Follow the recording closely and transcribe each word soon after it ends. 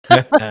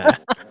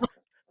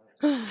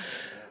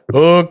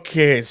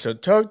Okay, so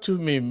talk to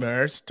me,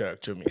 Mers.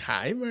 Talk to me.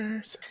 Hi,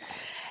 Mers.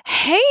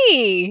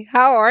 Hey,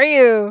 how are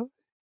you?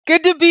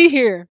 Good to be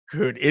here.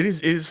 Good. It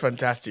is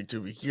fantastic to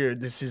be here.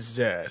 This is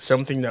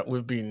something that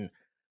we've been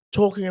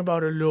talking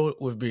about a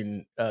lot. We've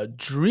been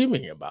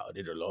dreaming about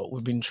it a lot.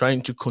 We've been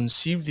trying to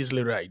conceive this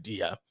little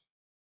idea,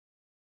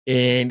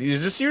 and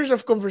it's a series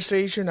of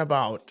conversation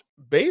about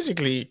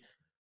basically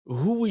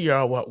who we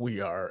are, what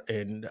we are,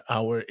 and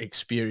our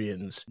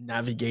experience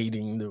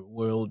navigating the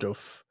world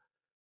of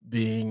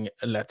being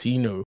a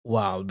Latino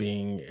while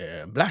being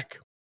black.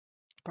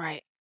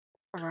 Right,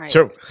 right.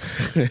 So,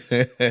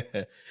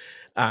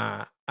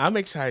 I'm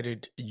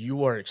excited.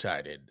 You are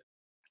excited.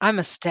 I'm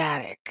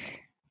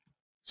ecstatic.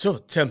 So,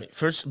 tell me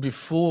first,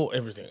 before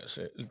everything else,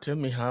 tell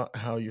me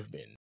how you've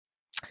been.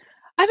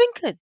 I've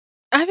been good.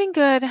 I've been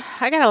good.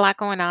 I got a lot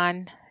going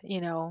on,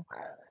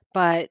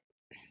 but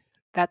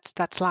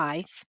that's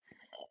life.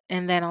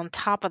 And then on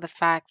top of the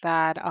fact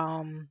that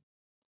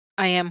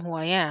I am who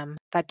I am,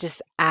 that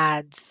just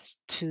adds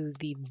to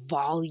the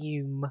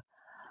volume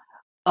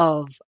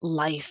of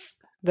life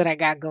that I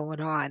got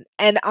going on.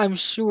 And I'm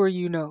sure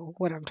you know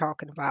what I'm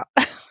talking about.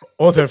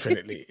 Oh,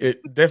 definitely,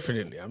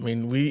 definitely. I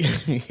mean, we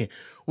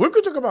we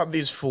could talk about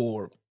this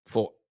for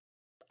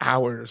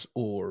hours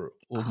or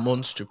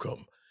months to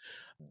come.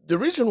 The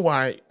reason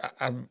why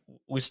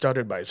we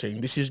started by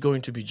saying this is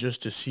going to be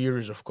just a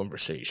series of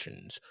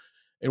conversations,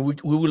 and we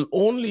will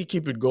only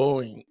keep it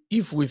going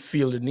if we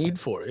feel the need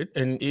for it,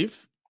 and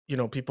if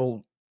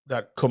people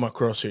that come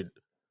across it,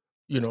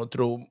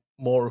 throw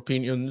more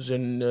opinions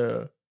and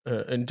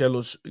tell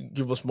us,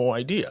 give us more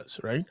ideas,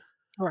 right?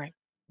 Right.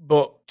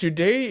 But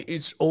today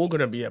it's all going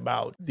to be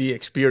about the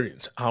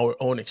experience, our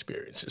own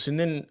experiences. And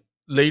then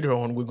later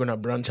on, we're going to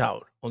branch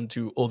out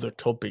onto other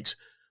topics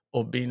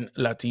of being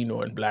Latino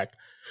and Black.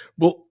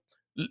 But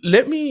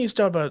let me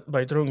start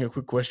by throwing a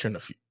quick question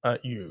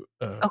at you.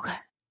 Okay.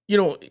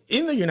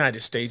 In the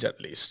United States,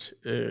 at least,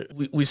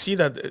 we see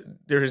that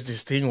there is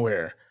this thing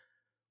where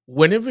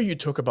whenever you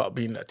talk about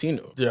being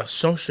Latino, the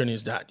assumption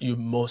is that you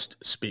must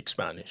speak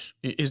Spanish.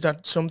 Is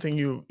that something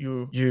you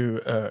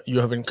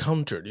have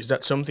encountered? Is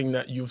that something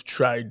that you've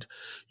tried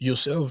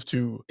yourself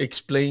to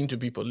explain to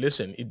people?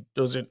 Listen, it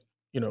doesn't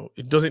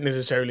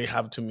necessarily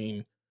have to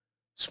mean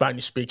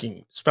Spanish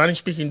speaking. Spanish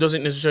speaking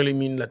doesn't necessarily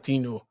mean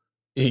Latino.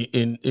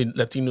 In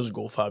Latinos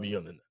go far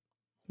beyond that.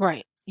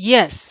 Right.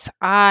 Yes,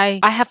 I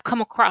have come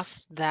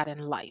across that in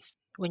life.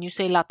 When you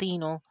say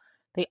Latino,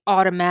 they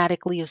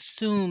automatically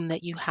assume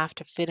that you have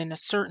to fit in a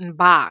certain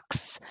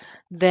box,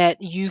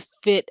 that you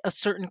fit a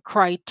certain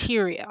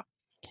criteria.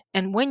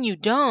 And when you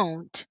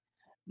don't,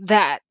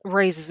 that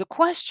raises a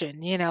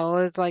question.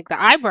 It's like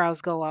the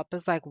eyebrows go up.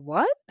 It's like,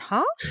 what?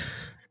 Huh?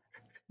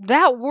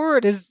 That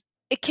word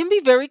it can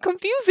be very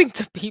confusing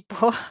to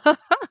people.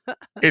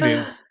 It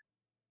is.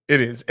 It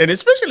is, and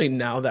especially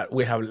now that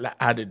we have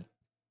added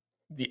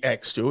the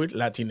X to it,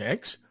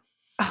 Latinx.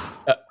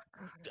 Oh,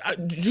 Uh,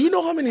 do you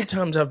know how many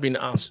times I've been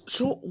asked?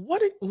 So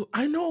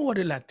I know what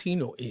a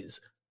Latino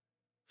is.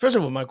 First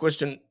of all, my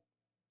question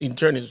in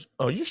turn is,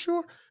 are you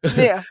sure?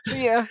 yeah,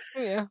 yeah,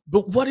 yeah.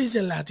 But what is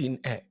a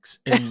Latinx?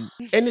 And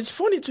it's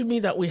funny to me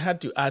that we had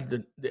to add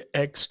the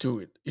X to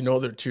it in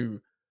order to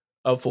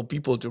for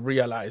people to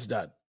realize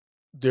that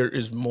there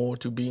is more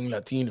to being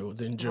Latino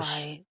than just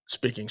Right,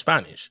 speaking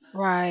Spanish,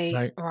 right,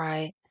 right?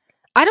 right.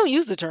 I don't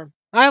use the term.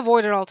 I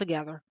avoid it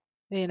altogether.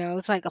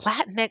 It's like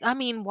Latinx. I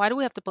mean, why do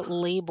we have to put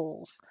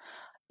labels,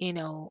 in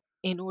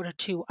order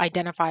to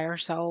identify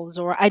ourselves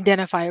or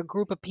identify a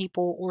group of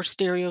people or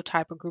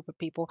stereotype a group of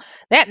people?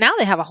 That now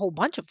they have a whole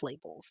bunch of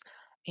labels,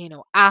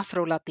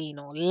 Afro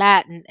Latino,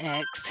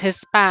 Latinx,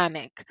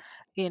 Hispanic,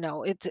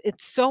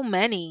 it's so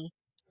many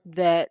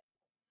that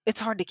it's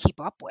hard to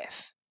keep up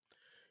with.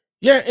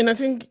 Yeah, and I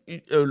think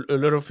a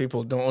lot of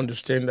people don't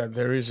understand that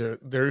there's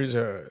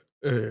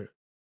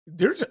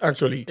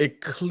actually a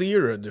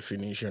clearer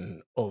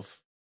definition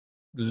of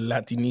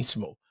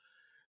Latinismo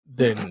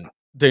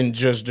than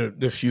just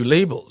the few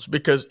labels,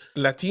 because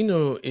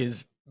Latino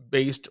is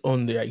based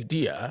on the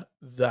idea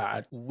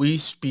that we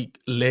speak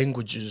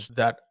languages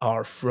that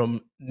are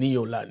from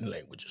Neo-Latin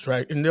languages,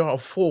 right? And there are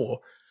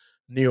four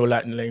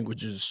Neo-Latin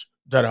languages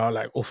that are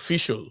like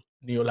official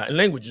Neo-Latin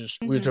languages.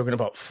 We're Mhm. talking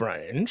about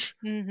French,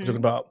 we're talking Mhm.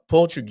 about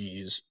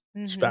Portuguese,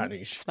 Mhm.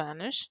 Spanish,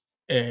 Spanish.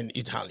 and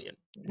Italian.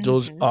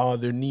 Those Mhm. are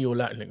the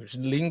Neo-Latin languages,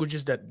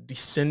 languages that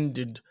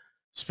descended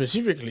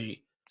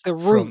specifically The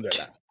from the root.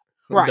 Latin,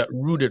 Right. that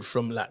rooted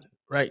from Latin,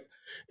 right?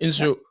 And Right.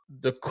 so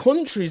the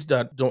countries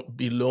that don't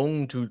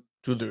belong to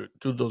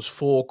those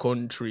four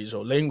countries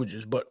or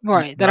languages, but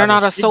Right. That are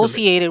rather not speak the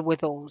associated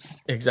with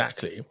those.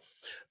 exactly,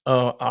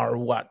 are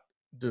what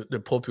the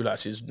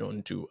populace is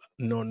known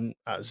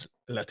as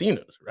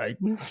Latinos, right?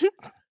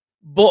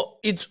 But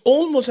it's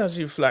almost as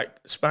if like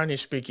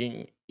Spanish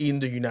speaking in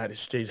the United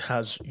States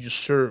has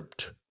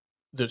usurped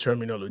the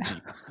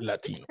terminology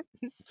Latino.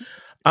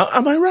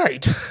 Am I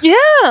right? Yeah.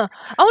 Oh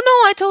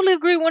no, I totally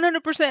agree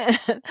 100%.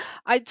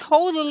 I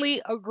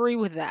totally agree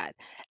with that.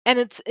 And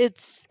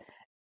it's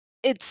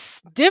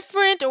it's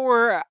different,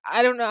 or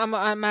I don't know,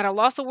 I'm at a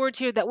loss of words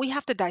here, that we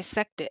have to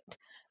dissect it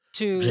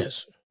to,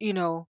 Yes, you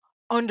know,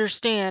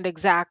 understand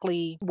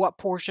exactly what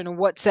portion or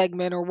what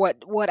segment or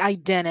what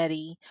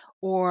identity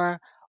or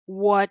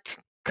what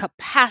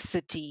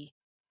capacity,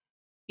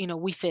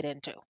 we fit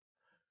into.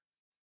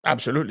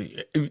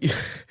 absolutely.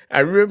 I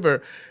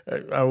remember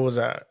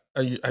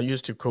I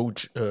used to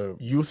coach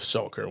youth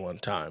soccer one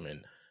time,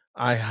 and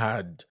I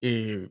had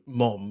a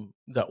mom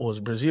that was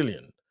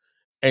Brazilian,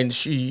 and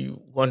she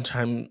one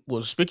time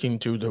was speaking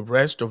to the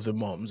rest of the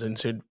moms and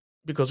said,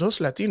 "Because us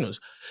Latinos,"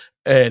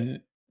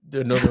 and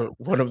another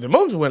one of the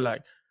moms were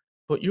like,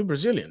 "But you're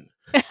Brazilian."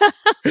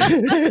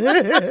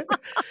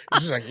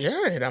 She's like,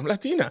 "Yeah, and I'm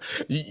Latina."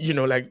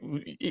 Like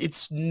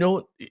it's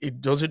not.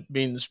 It doesn't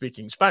mean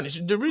speaking Spanish.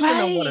 The reason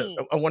Right.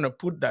 I wanna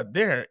put that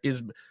there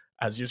is,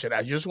 as you said,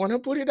 I just wanna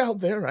put it out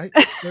there, right?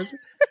 Because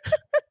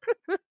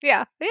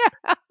Yeah,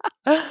 yeah.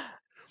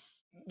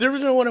 the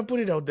reason I wanna put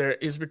it out there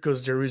is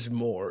because there is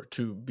more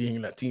to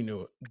being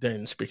Latino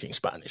than speaking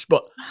Spanish.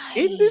 But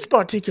in Right. this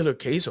particular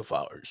case of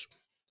ours,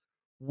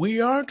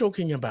 we want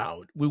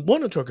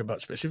to talk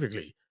about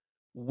specifically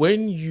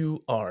when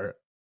you are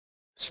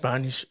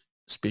Spanish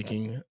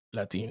speaking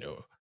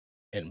Latino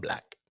and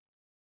black.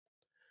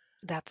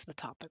 That's the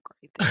topic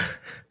right there.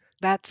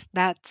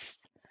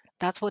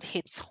 That's what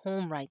hits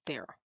home right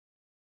there.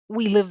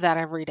 We live that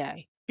every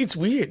day. It's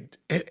weird.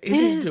 It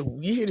is It the is.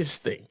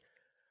 weirdest thing.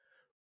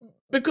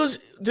 Because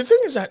the thing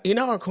is that in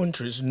our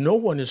countries, no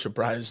one is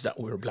surprised that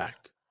we're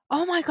black,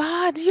 Oh my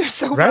God, you're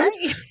so right?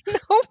 right.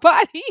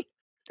 Nobody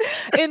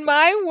in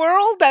my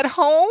world at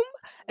home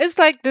is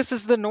like, this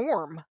is the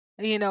norm.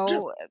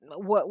 Ju-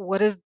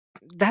 What is,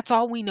 that's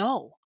all we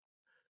know.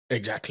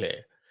 Exactly.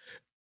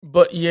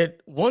 But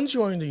yet, once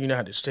you are in the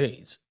United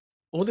States,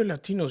 other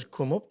Latinos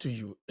come up to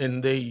you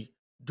and they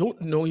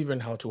don't know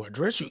even how to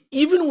address you,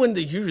 even when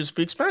they hear you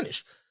speak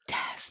Spanish.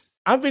 Yes.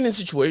 I've been in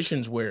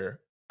situations where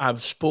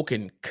I've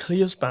spoken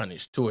clear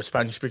Spanish to a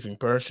Spanish speaking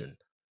person,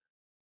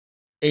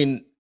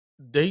 and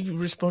they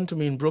respond to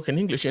me in broken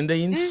English and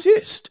they Mm,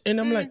 insist. And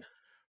I'm like, mm.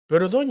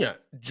 pero doña,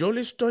 yo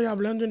le estoy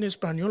hablando en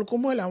español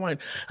como el wine.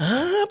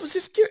 Ah, pues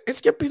es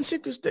que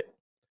pensé que usted.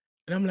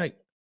 And I'm like,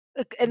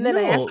 And then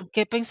I ask no. them,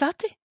 ¿qué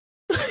pensaste?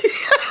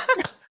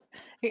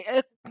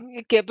 Eh,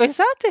 ¿Qué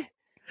pensaste?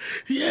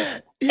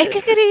 Yeah, Es yeah,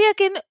 que quería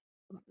que no.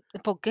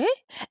 ¿Por qué?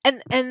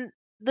 And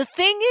the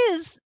thing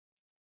is,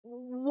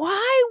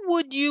 why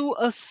would you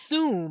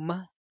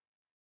assume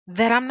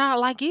that I'm not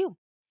like you?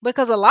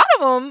 Because a lot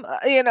of them,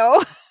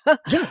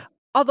 yeah.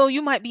 although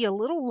you might be a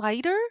little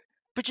lighter,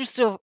 but you're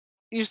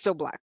still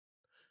black,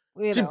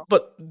 you See, know.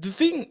 but the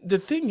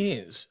thing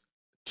is,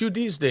 to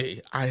this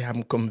day, I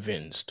am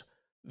convinced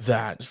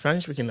that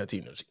Spanish speaking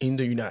Latinos in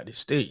the United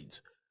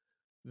States,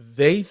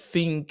 they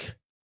think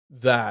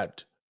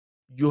that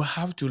you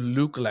have to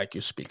look like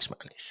you speak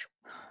Spanish.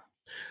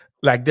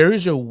 Like there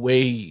is a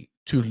way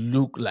to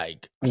look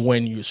like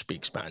when you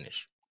speak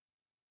Spanish.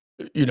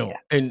 Yeah,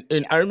 And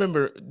yeah. I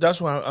remember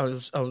that's why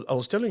I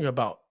was telling you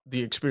about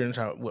the experience.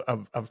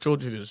 I've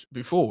told you this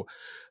before.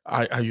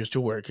 I used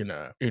to work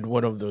in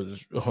one of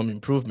those home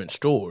improvement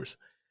stores,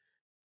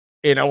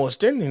 and I was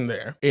standing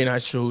there, and I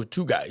saw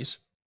two guys,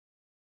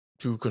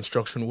 two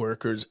construction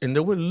workers, and they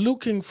were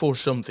looking for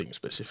something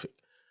specific,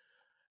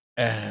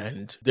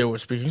 and they were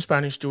speaking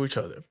Spanish to each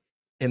other,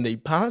 and they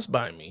passed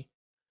by me,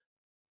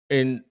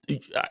 and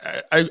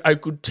I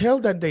could tell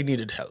that they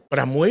needed help, but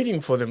I'm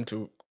waiting for them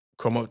to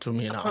come up to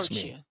me and ask Approach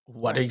me you.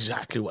 what Right,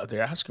 exactly what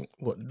they're asking,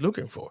 what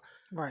looking for.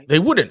 right. They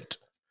wouldn't.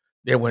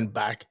 They went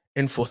back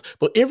and forth.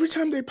 But every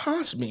time they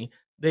passed me,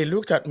 they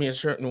looked at me a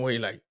certain way,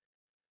 like,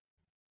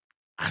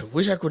 I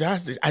wish I could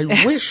ask this. I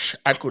wish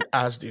I could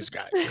ask this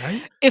guy,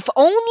 right? If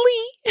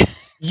only.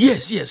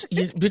 Yes, yes,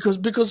 yes,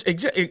 because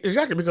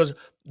exactly because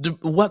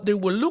what they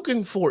were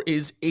looking for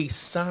is a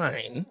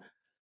sign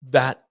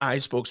that I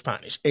spoke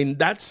Spanish, and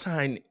that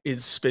sign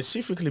is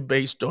specifically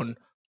based on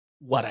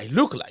what I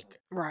look like.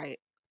 Right,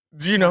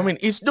 Do you know what I right, mean?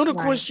 It's not a right,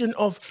 question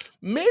of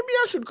maybe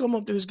I should come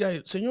up to this guy,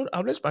 Señor,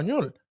 habla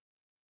español.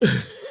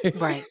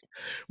 right,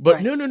 But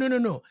right. no, no, no, no,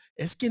 no.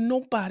 Es que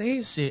no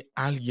parece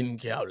alguien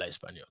que habla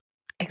español.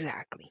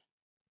 Exactly.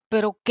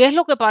 Pero, ¿qué es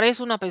lo que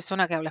parece una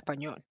persona que habla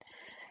español?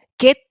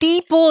 ¿Qué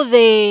tipo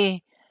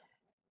de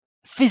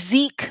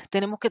physique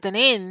tenemos que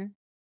tener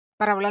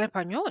para hablar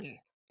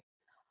español?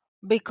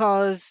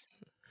 Because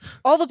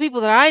all the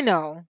people that I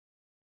know,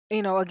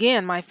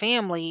 again, my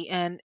family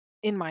and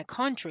in my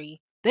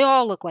country, they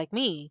all look like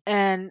me.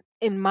 And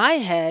in my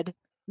head,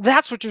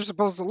 that's what you're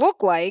supposed to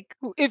look like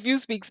if you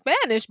speak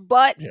Spanish,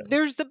 but Yeah,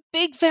 there's a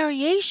big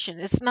variation.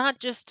 It's not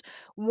just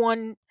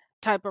one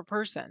type of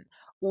person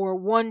or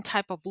one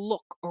type of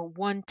look or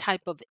one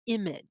type of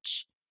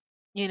image,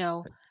 you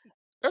know.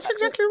 that's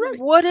exactly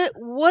right.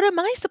 What am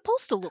I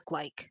supposed to look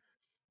like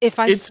if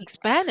I It's speak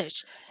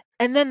Spanish?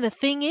 And then the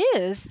thing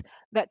is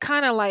that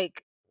kind of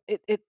like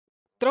it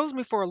throws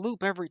me for a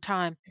loop every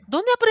time.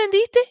 ¿Dónde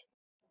aprendiste?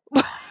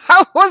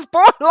 I was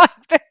born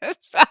like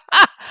this.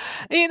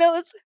 you know,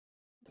 it's,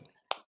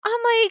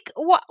 I'm like,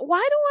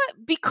 why do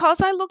I?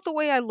 Because I look the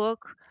way I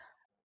look.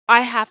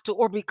 I have to,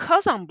 or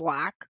because I'm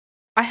black,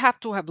 I have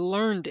to have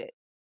learned it.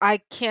 I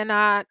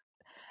cannot,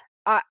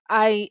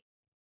 I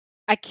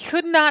I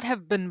could not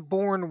have been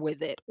born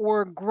with it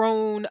or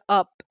grown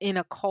up in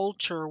a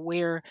culture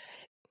where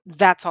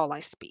that's all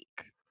I speak.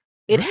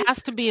 It Right?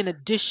 has to be an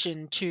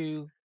addition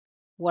to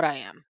what I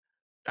am.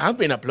 I've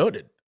been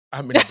uploaded.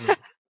 I've been uploaded.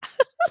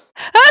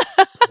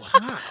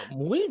 Wow,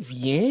 muy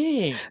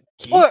bien.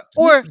 Qué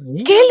Or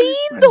bien qué habla lindo.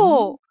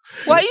 español.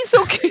 Why are you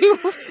so cute?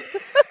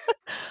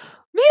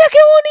 Mira qué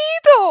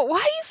bonito. Why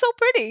are you so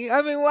pretty?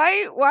 I mean,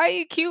 why are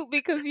you cute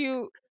because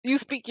you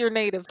speak your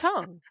native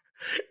tongue?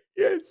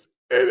 Yes.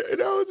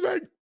 And I was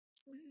like,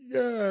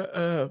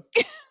 yeah,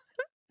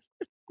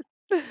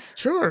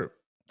 sure.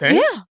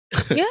 Yeah. Thanks.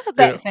 Yeah, you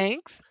that know,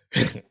 thanks.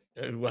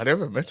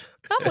 whatever, man.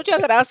 Ah,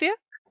 muchas gracias.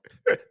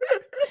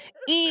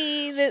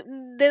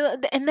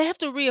 And they have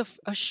to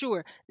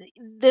reassure.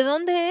 ¿De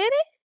dónde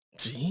eres?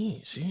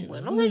 Sí, sí.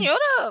 Bueno,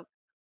 señora.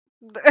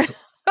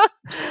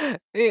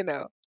 You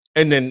know.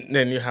 And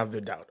then you have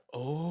the doubt.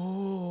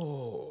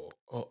 Oh,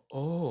 oh,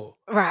 oh.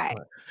 Right.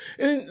 Right.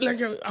 And like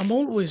I'm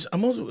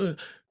also,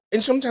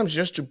 and sometimes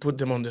just to put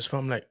them on the spot,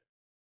 I'm like,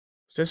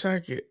 usted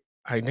sabe que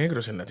hay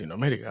negros en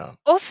Latinoamérica.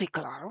 Oh, sí,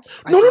 claro.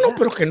 I No, no, know no, that.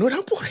 pero que no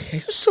era por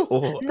eso.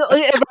 No,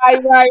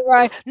 right, right,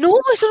 right. No,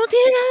 eso no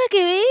tiene nada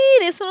que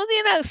ver. Eso no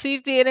tiene nada.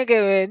 Sí, tiene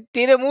que ver.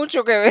 Tiene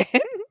mucho que ver.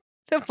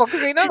 Porque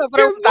si no, ¿Y me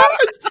qué preguntara.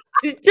 más?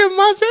 ¿Y qué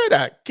más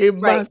era? ¿Qué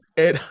Right, más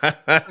era?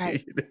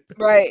 right,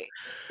 right,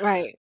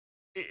 right.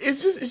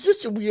 It's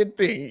just a weird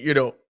thing, you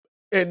know.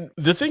 And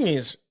the thing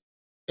is,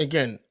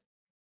 again,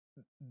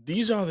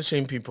 these are the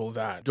same people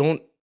that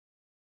don't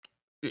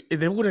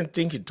they wouldn't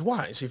think it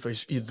twice if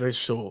they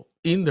saw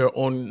in their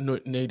own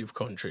native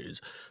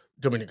countries,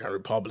 Dominican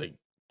Republic,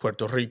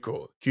 Puerto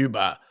Rico,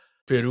 Cuba,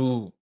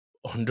 Peru,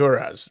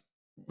 Honduras,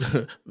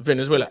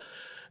 Venezuela,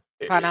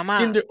 Right. Panama,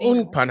 in their you own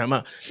know.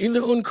 Panama, in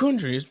their own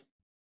countries,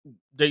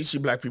 they see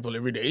black people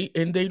every day,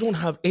 and they don't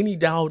have any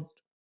doubt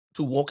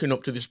to walking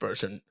up to this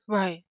person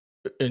Right,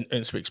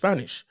 and speak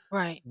Spanish.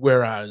 right.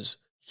 Whereas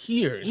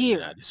here in the Here,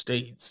 United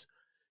States,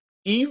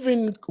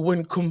 even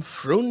when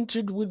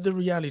confronted with the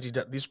reality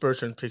that this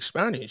person speaks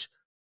Spanish,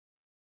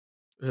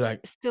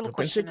 like, still a yo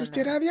pensé question que in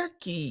usted there. era de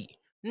aquí.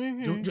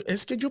 Mm-hmm.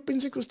 Es que yo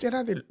pensé que usted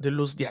era de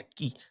los de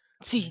aquí.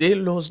 Sí, De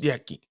los de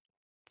aquí.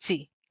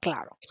 sí,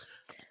 claro.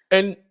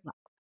 And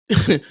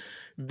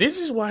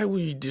this is why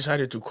we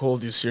decided to call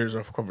this series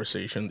of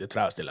conversation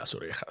Detrás de las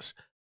Orejas.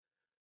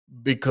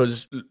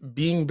 Because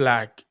being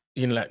black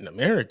in Latin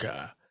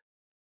America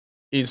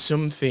is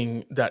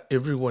something that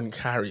everyone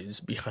carries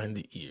behind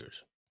the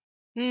ears.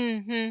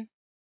 Mm-hmm.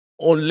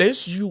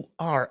 Unless you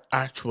are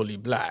actually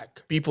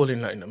black, people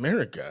in Latin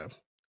America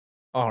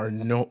are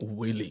not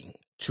willing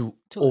to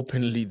To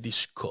openly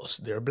discuss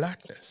their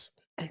blackness.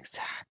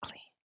 exactly.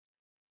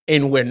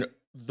 And when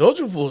those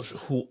of us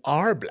who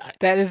are black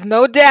That is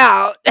no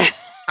doubt.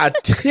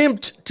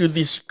 attempt to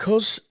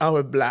discuss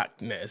our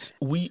blackness,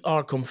 we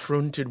are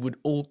confronted with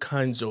all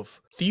kinds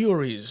of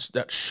theories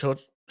that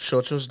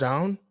shut us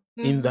down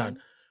in that. Mm-hmm.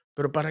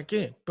 ¿Pero para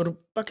qué? ¿Pero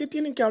para qué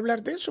tienen que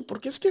hablar de eso?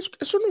 Porque es que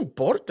eso no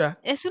importa.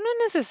 Eso no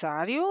es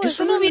necesario,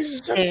 Eso eso no no es viene al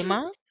necesario.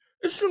 tema.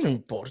 Eso no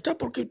importa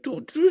porque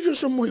tú y yo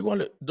somos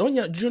iguales.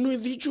 Doña, yo no he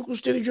dicho que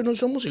usted y yo no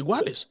somos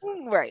iguales.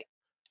 Right.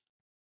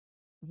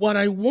 What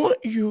I want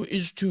you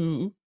is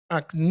to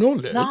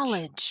acknowledge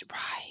Knowledge,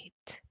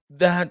 right.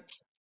 that,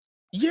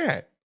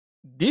 yeah,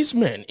 this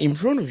man in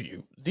front of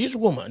you, this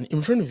woman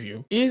in front of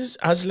you is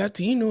as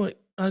Latino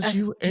as As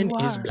you you and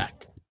is are.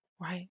 black.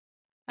 Right.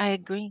 I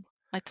agree.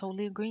 I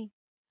totally agree.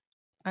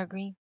 I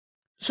agree.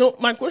 So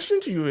my question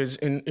to you is,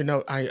 and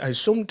I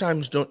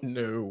sometimes don't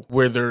know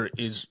whether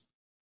is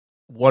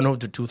one of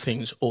the two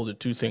things or the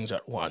two things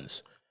at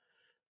once.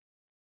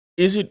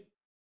 Is it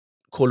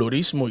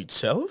colorismo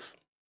itself?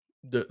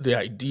 The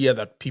idea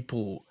that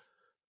people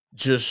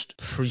just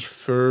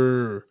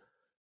prefer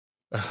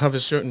have a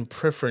certain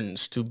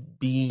preference to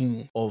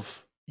being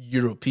of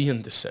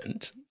European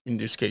descent, in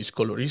this case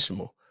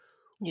colorismo,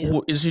 Yeah.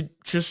 or is it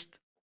just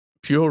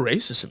pure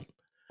racism?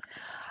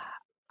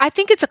 I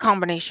think it's a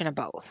combination of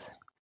both.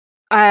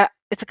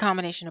 It's a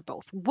combination of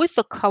both. With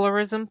the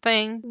colorism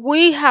thing,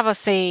 we have a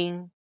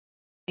saying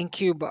in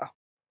Cuba,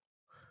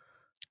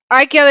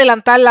 hay que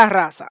adelantar la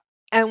raza.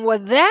 And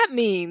what that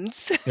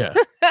means Yeah,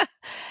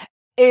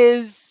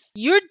 is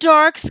you're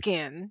dark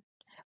skinned,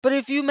 but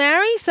if you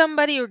marry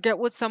somebody or get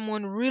with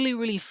someone really,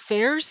 really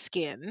fair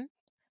skin,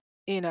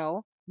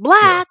 yeah,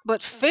 black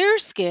but fair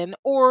skin,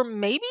 or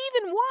maybe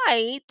even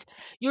white,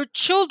 your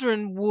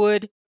children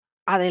would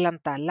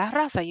adelantar la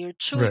raza. Your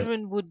right.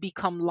 children would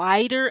become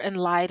lighter and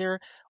lighter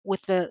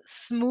with the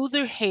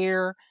smoother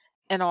hair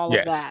and all of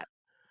Yes, that.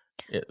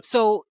 yeah.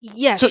 So,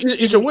 So yes, it's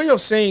it a is. way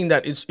of saying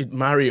that it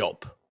marry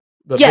up,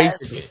 but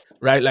basically, Yes.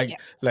 right? Yes.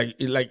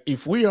 Like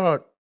if we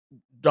are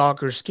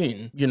darker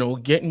skin,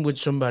 getting with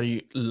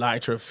somebody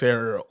lighter,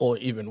 fairer, or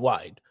even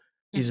white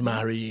is Hmm.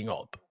 marrying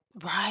up.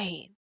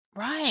 Right.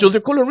 So Right.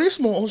 the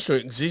colorismo also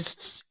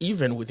exists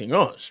even within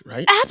us,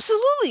 right?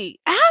 Absolutely.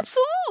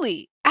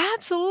 Absolutely.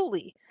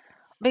 Absolutely.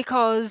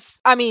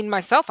 because I mean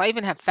myself, I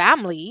even have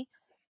family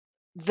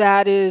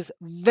that is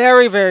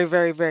very, very,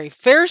 very, very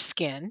fair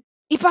skin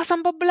y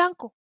pasan por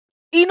blanco.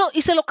 Y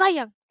se lo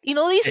callan. Y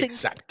no dicen.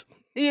 Exacto.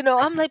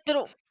 I'm like, Exacto.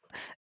 pero,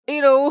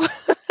 you know,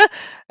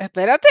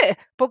 espérate,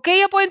 ¿por qué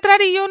ella puede entrar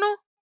y yo no?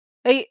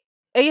 Ella,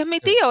 ella es mi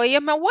Yeah. tío, ella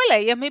es mi abuela,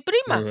 ella es mi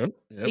prima. Yep.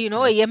 Yep.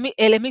 Yep.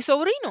 Él es mi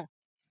sobrino,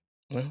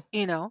 Yeah.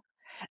 you know.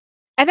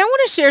 And I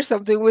want to share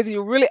something with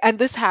you, really, and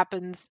this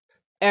happens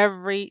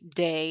every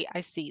day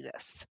I see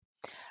this.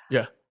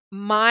 Yeah.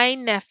 My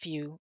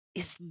nephew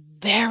is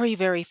very,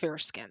 very fair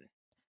skinned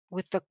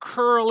with the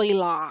curly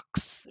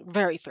locks,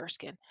 very fair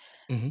skinned.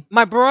 Hmm.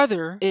 My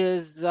brother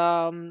is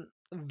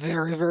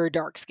very, very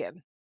dark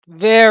skinned,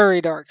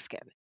 very dark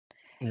skinned.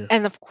 Yeah.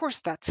 And of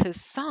course, that's his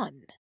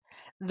son.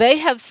 They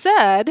have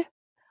said,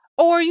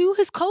 "Oh, are you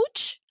his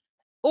coach?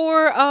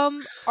 Or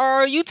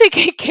are you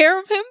taking care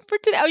of him for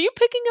today? Are you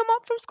picking him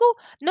up from school?"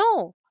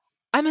 No,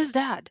 I'm his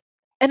dad.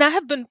 And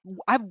I've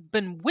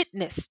been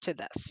witness to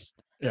this.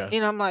 Yeah.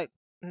 I'm like,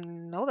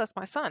 no, that's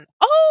my son.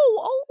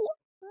 Oh,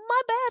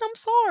 my bad. I'm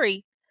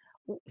sorry.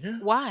 Yeah.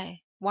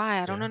 Why?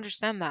 Why? I don't Yeah.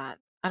 understand that.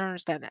 I don't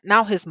understand that.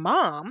 Now his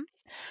mom,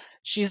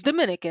 she's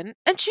Dominican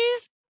and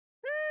she's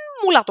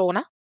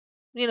mulatona.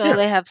 Yeah.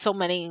 They have so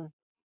many Right.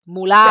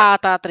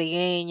 mulata,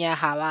 trigueña,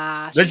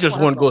 java. They She's just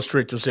one of won't go those.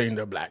 straight to saying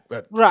they're black,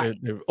 but Right.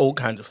 there are all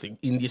kinds of things.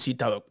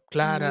 Indiecita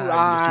clara,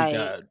 Right, indiecita.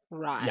 Yeah.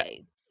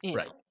 right. You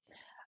Right. know,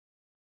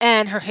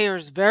 and her hair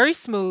is very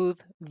smooth,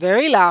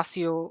 very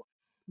lacio.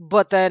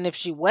 But then if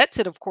she wets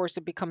it, of course,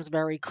 it becomes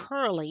very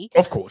curly.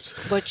 Of course.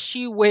 But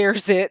she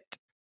wears it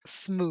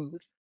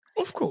smooth.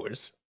 Of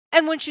course.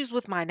 And when she's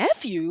with my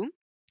nephew,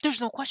 there's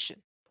no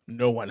question.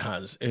 No one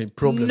has a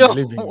problem No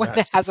believing one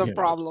that, has a you know.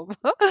 problem.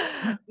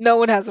 Yeah. No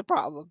one has a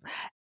problem.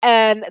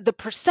 And the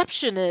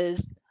perception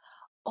is,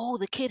 oh,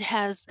 the kid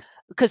has,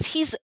 because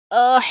he's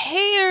a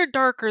hair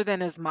darker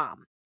than his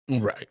mom.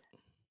 Right.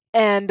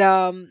 And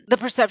the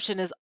perception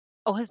is,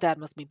 oh, his dad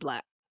must be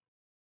black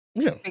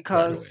Yeah. Right away.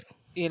 because,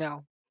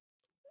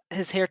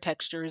 his hair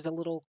texture is a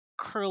little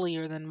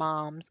curlier than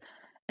mom's.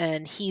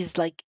 And he's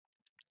like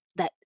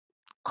that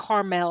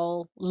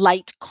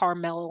light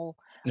caramel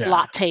Yeah.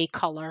 latte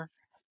color,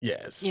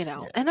 Yes. And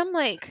Yes. I'm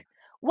like,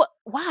 what?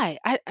 Why?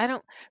 I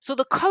don't. So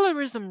the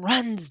colorism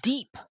runs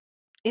deep.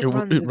 It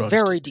runs It runs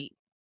very deep.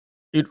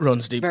 deep, It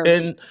runs deep. very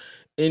deep.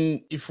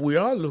 And if we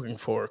are looking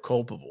for a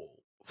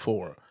culpable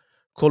for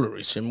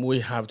colorism, we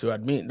have to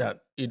admit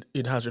that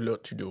it has a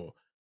lot to do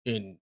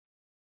in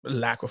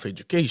lack of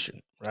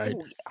education, right?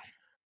 Oh,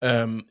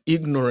 yeah,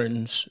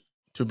 Ignorance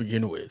to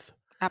begin with.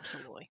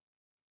 absolutely.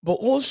 But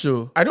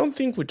also, I don't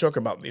think we talk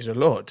about this a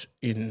lot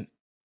in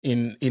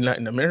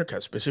Latin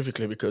America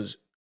specifically because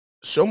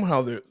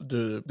somehow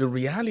the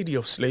reality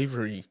of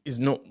slavery is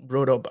not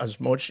brought up as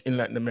much in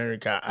Latin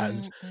America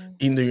as Mm-mm.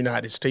 in the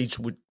United States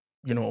with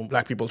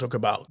black people talk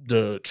about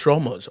the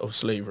traumas of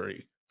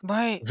slavery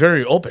Right,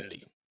 very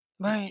openly.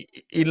 right.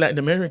 In Latin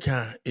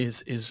America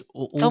is It's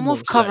almost almost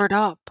like, covered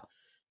up.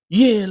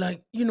 yeah,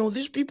 like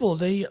these people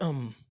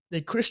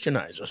they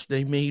Christianize us.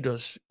 They made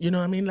us,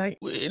 I mean, like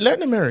in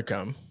Latin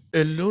America,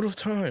 a lot of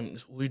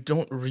times we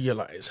don't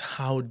realize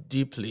how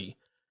deeply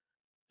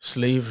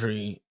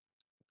slavery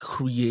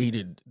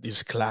created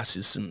this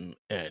classism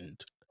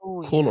and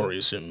Oh, yeah.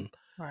 colorism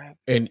Right,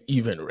 and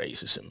even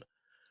racism.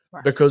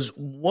 right. Because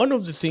one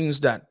of the things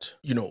that,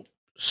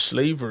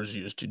 slavers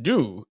used to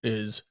do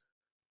is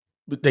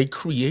they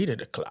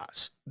created a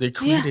class. They Yeah.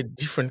 created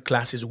different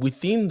classes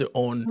within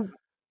Mm.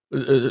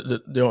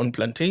 their own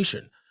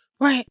plantation.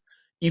 Right.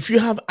 If you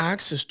have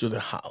access to the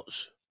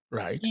house,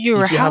 right?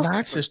 You're a If you have housekeeper.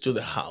 access to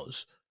the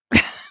house,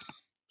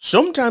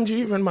 sometimes you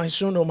even my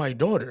son or my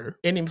daughter,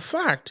 and in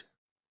fact,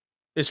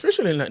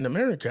 especially in Latin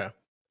America,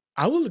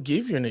 I will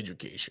give you an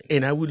education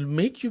and I will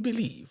make you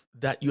believe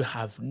that you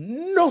have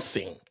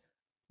nothing,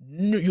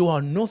 you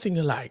are nothing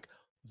alike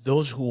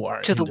those who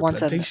are To in the the ones on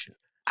the plantation.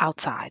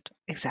 outside.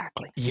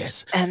 Exactly.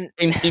 Yes. And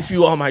And if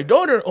you are my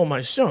daughter or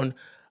my son,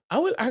 I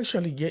will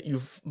actually get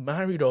you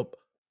married up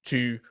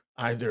to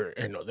either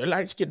another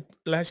light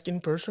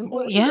skinned person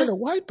well, or yeah, even a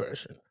white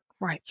person.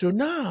 right. So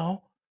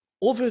now,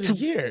 over the To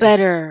years,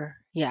 better,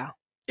 yeah.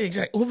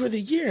 exactly, over the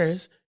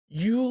years,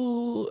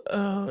 you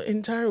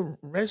entire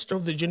rest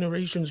of the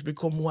generations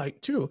become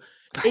white too.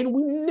 Right. And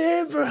we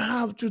never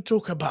have to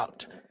talk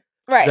about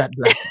Right. that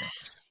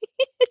blackness.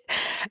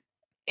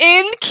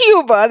 In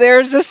Cuba,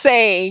 there's a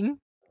saying,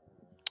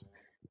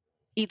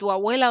 ¿Y tu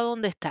abuela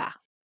dónde está?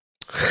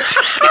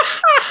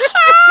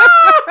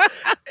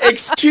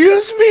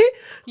 Excuse me?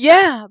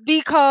 Yeah,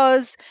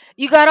 because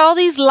you got all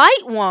these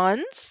light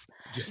ones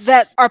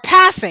that Yes. are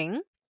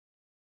passing,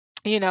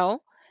 you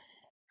know,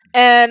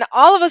 and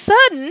all of a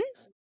sudden,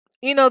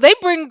 they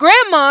bring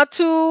grandma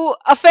to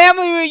a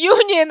family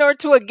reunion or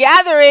to a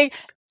gathering.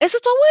 Esa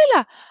tu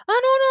abuela. Ah,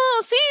 no,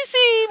 no, sí,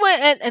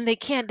 sí. And they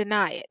can't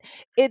deny it.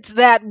 It's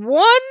that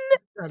one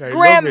God, I love it.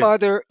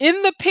 grandmother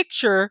in the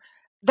picture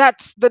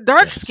that's the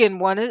dark Yes. skinned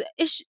one.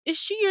 Is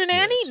she your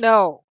nanny? Yes.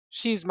 No,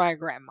 she's my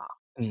grandma.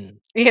 Mm.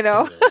 You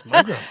know? And that's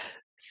my grandma.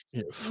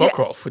 Yeah, Yeah, fuck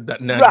off with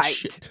that nanny right.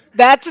 shit.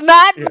 That's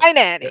not Yeah, my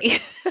yeah, nanny.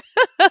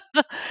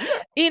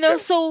 yeah, yeah,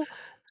 So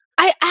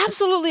I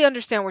absolutely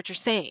understand what you're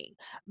saying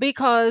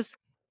because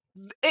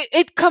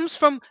it comes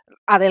from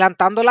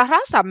adelantando la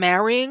raza,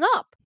 marrying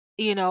up.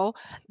 You know,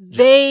 yeah,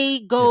 they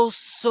yeah. go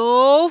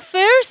so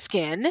fair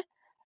skin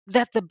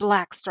that the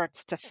black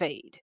starts to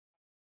fade,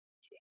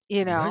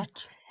 you know?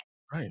 Right,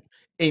 right.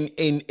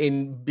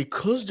 And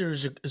because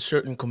there's a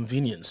certain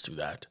convenience to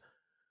that,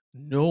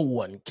 no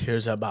one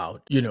cares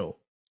about,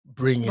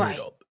 bringing it Right.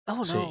 up,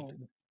 Oh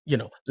saying,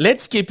 no.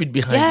 let's keep it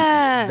behind the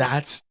ear.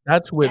 Yes.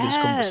 That's where this Yes.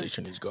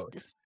 conversation is going.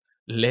 This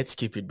Let's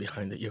keep it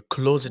behind the ear,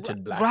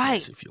 closeted right.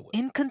 blackness, if you will.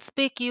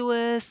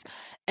 Inconspicuous.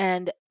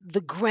 And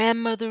the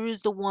grandmother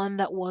is the one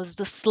that was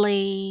the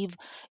slave,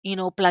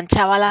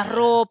 planchaba la Yeah.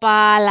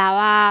 ropa,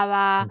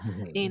 lavaba,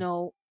 you Hmm.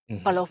 know, Hmm.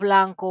 palo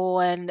blanco,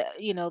 and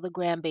the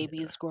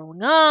grandbaby is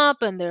growing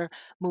up and they're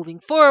moving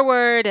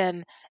forward,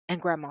 and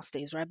grandma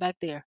stays right back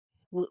there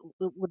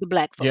with the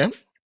black Yeah.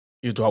 folks.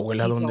 Y tu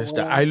abuela Y tu donde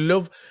está. abuela I dónde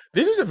love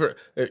this is a ver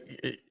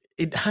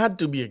it had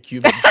to be a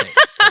Cuban saying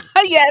because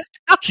yes.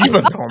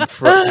 Cuban don't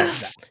front like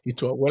that. Y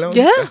tu abuela donde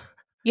Yeah. está.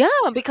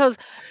 Yeah, because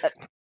uh,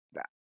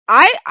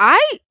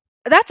 I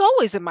that's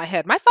always in my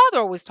head. My father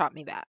always taught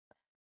me that.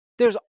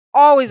 There's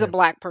always a Yeah.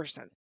 black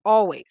person.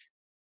 Always.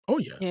 Oh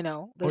yeah.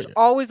 Oh There's yeah.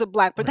 always a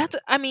black, Oh but yeah.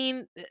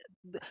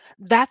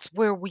 that's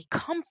where we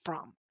come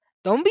from.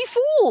 Don't be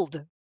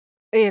fooled,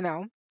 you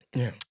know.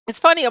 Yeah. It's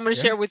funny, I'm going to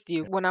Yeah. share with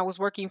you when I was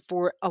working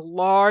for a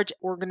large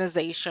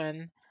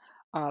organization.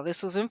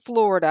 This was in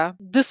Florida.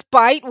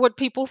 Despite what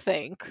people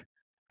think,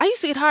 I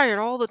used to get hired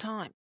all the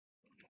time.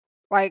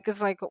 Like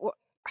it's like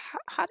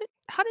how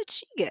did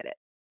she get it?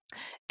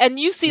 And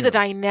you see the Yeah.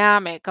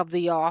 dynamic of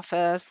the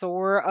office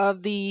or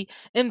of the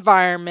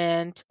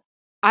environment.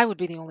 I would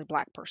be the only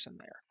black person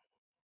there,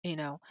 you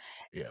know.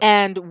 Yeah.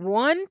 And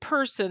one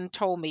person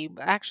told me,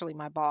 actually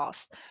my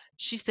boss,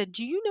 she said,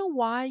 "Do you know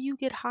why you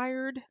get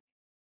hired?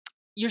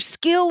 Your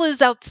skill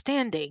is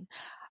outstanding,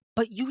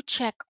 but you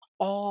check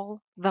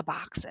all the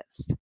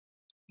boxes.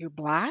 You're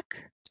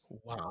black,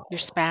 you're Wow.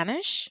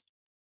 Spanish,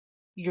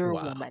 you're a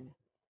Wow. woman."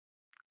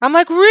 I'm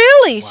like,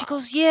 "Really?" She Wow.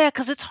 goes, "Yeah,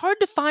 because it's hard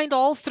to find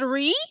all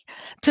three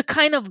to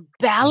kind of Yeah.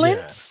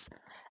 balance."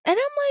 And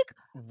I'm like,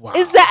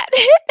 "Is Wow. that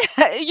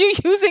it? You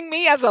using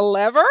me as a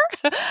lever,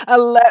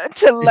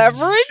 to It's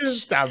leverage?"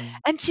 just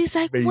And she's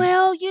like, amazing.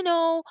 "Well,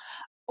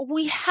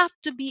 we have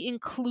to be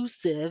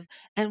inclusive,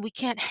 and we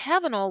can't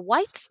have an all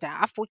white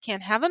staff. We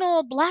can't have an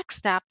all black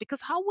staff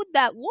because how would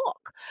that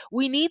look?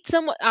 We need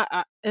someone."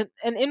 And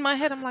in my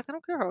head, I'm like, I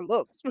don't care how it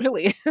looks,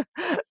 really.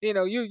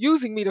 You're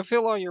using me to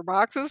fill all your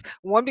boxes.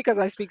 One, because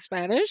I speak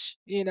Spanish,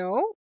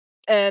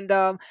 and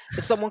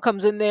if someone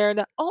comes in there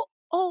and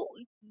oh,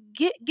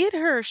 get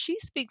her, she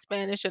speaks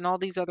Spanish, and all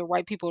these other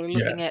white people are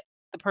Yeah. looking at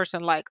the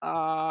person like,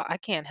 I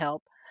can't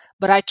help,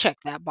 but I check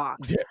that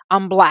box. Yeah.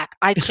 I'm black.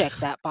 I check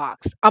that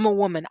box. I'm a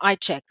woman. I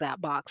check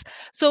that box.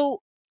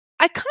 So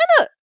I kind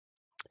of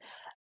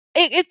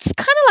it's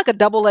kind of like a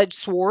double-edged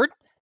sword,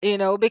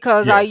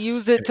 because I Yes.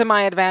 use it to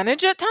my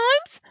advantage at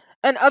times,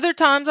 and other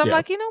times I'm Yeah.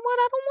 like, you know what?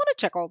 I don't want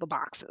to check all the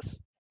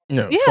boxes.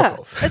 No, fuck Yeah,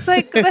 off. it's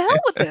like the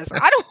hell with this.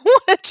 I don't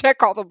want to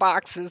check all the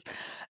boxes.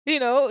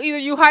 Either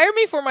you hire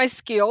me for my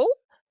skill,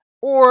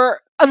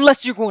 or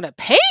unless you're going to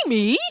pay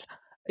me,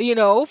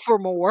 for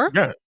more.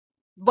 Yeah.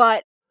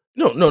 But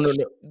No, no, no,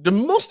 no. The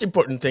most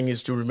important thing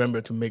is to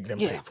remember to make them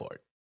pay yeah, for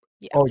it.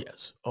 yeah, Oh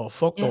yes. Oh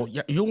fuck. yeah, Oh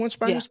yeah. You want yeah,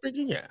 Spanish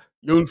speaking? Yeah.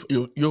 You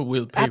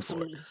will pay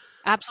for it. absolutely,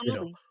 You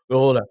know. absolutely.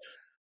 Hold on.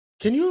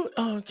 Can you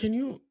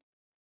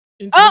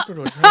Oh! interpret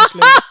or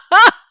translate?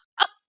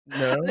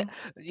 No.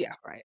 Yeah,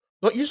 right,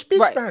 But you speak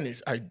right,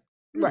 Spanish. I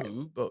right.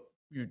 do, but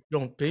you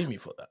don't pay me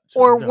for that. So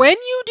Or when no.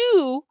 you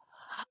do,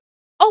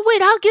 "Oh,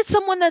 wait, I'll get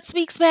someone that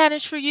speaks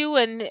Spanish for you,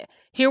 and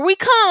here we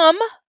come."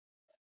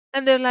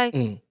 And they're like,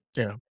 Mm,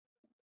 yeah.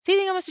 "Sí,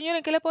 dígame, señora,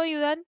 ¿en qué le puedo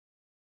ayudar?"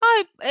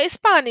 "Ay,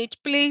 Spanish,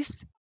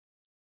 please."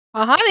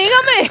 "Ajá,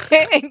 dígame,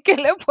 ¿en qué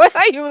le puedo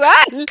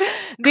ayudar?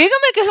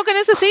 Dígame qué es lo que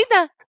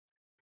necesita."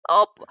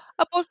 "Oh,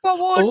 por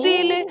favor,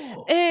 dile."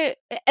 Oh.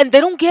 And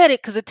they don't get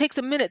it because it takes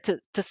a minute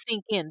to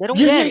sink in. They don't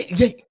Yeah, get yeah, it.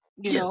 yeah.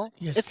 You Yes, know,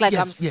 yes, it's like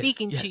I'm yes, yes,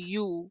 speaking to yes.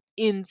 you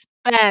in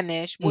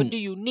Spanish. What Mm, do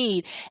you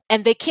need?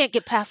 And they can't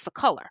get past the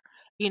color.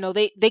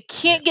 They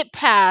yeah, can't get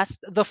past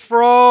the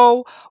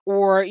fro,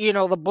 or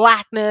the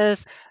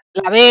blackness,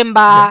 la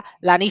yeah, bemba,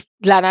 la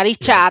nariz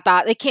yeah,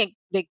 chata. They can't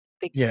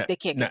yeah. they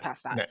can't Nah, get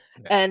past that. nah,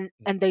 nah,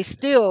 And they nah.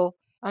 still,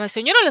 I'm like,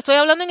 "Señora, le estoy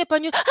hablando en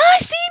español." "Ay,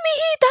 sí,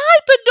 mijita. Ay,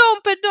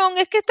 perdón, perdón.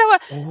 Es que estaba."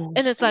 Oh,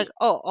 And it's like, see.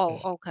 oh,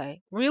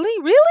 okay. Really?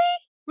 Really?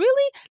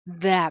 Really?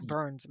 That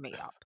burns me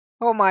up.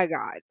 Oh my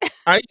God.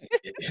 I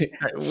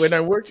when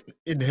I worked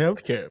in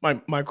healthcare,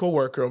 my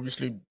coworker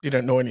obviously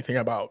didn't know anything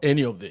about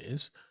any of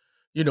this.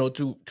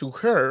 To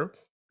her,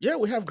 yeah,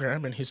 we have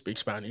Graham and he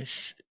speaks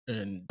Spanish,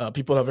 and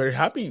people are very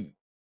happy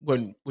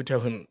when we tell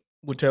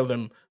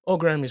them, oh,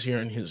 Graham is here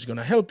and he's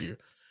gonna help you.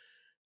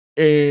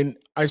 And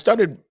I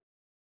started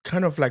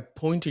kind of like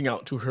pointing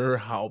out to her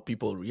how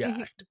people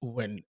Mhm. react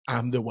when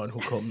I'm the one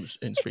who comes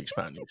and speaks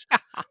Spanish,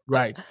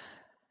 right?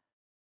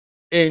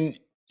 And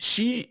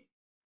she,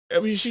 I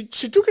mean, she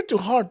took it to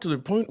heart to the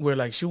point where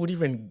like she would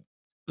even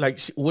like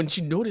when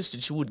she noticed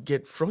it, she would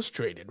get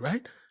frustrated,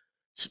 right?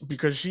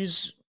 Because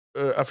she's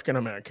African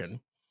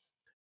American,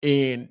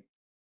 and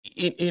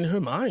in her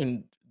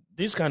mind,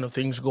 these kind of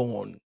things go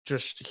on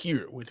just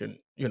here within,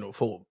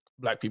 for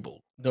black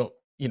people. No,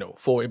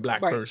 for a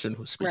black Right. person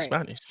who speaks Right.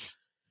 Spanish.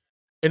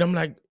 And I'm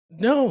like,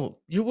 no,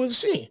 you will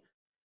see.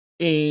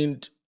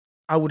 And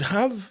I would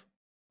have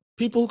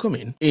people come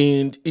in,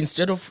 and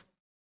instead of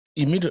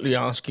immediately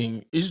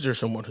asking, is there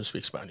someone who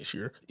speaks Spanish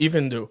here?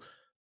 Even though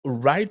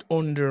right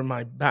under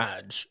my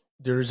badge,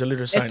 there is a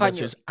little sign that Español.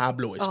 says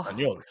Hablo Oh.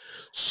 Espanol.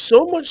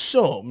 So much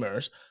so,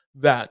 Mers,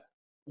 that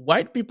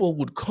white people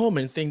would come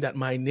and think that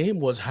my name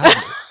was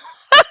Hablo.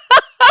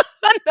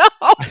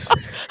 No.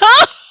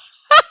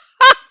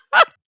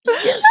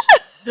 Yes,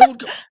 they would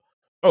go,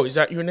 oh, is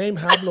that your name,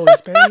 Hablo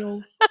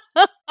Espanol?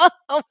 Oh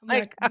I'm my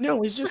like, god.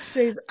 no, it just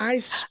says I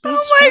speak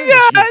Oh my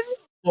Spanish, you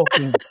god.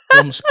 fucking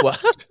dumb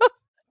squat.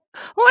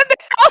 What the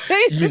hell are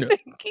you you know,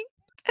 thinking?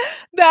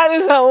 That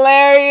is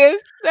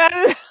hilarious. That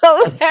is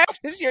I'm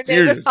hilarious. Your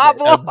name is serious, man.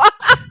 Pablo.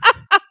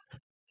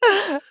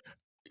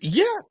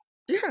 Yeah,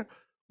 yeah.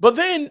 But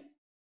then,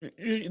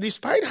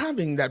 despite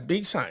having that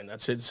big sign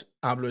that says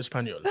Hablo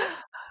Espanol,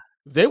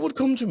 they would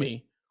come to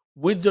me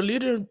with the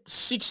little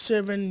 6,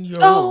 7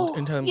 year old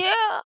and Oh, tell him,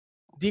 yeah.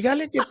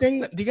 dígale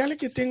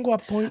que tengo Oh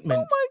appointment.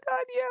 my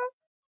god, yeah.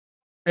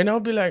 And I'll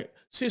be like,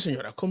 sí,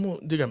 señora,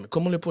 dígame,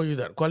 ¿cómo le puedo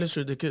ayudar? ¿Cuál es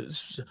su, de qué?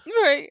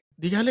 Right.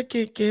 Dígale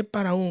que es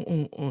para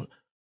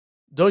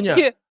doña,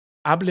 Yeah.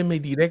 hábleme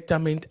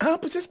directamente. Ah,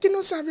 pues es que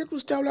no sabía que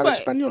usted hablaba Right.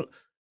 español.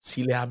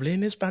 Si le hablé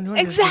en español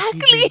desde que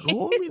Exactly.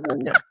 llegó, mi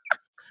doña.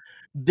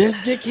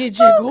 Desde que Oh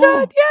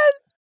god, llegó. yes.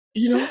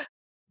 You know?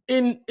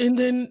 And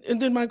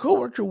then my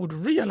coworker would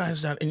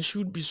realize that and she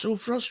would be so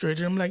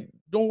frustrated. I'm like,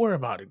 don't worry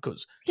about it,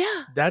 because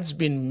Yeah. that's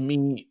been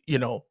me,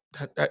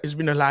 it's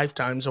been a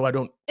lifetime, so I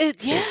don't Yeah.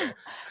 care.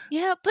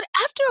 Yeah, but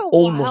after a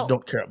Almost while,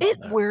 don't care it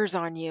about that. wears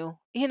on you,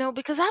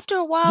 because after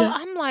a while, Yeah.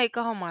 I'm like,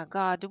 "Oh my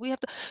god, do we have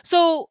to?"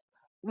 So,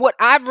 what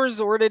I've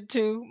resorted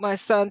to, my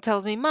son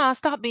tells me, "Ma,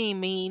 stop being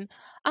mean."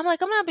 I'm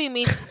like, "I'm not being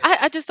mean.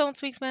 I just don't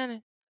speak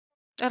Spanish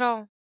at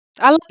all.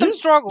 I let them Yeah.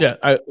 struggle, Yeah.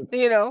 I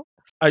you know?"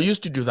 I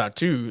used to do that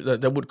too. That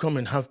they would come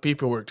and have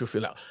paperwork to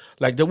fill out.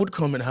 Like they would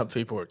come and have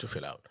paperwork to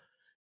fill out.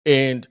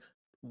 And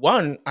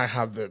one, I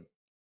have the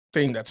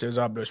thing that says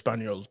hablo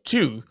español.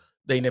 Two,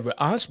 they never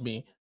asked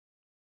me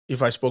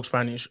if I spoke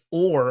Spanish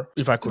or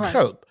if I could Right.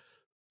 help.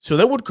 So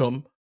they would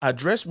come,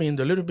 address me in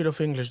the little bit of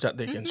English that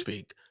they can Mhm.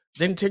 speak,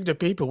 then take the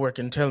paperwork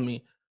and tell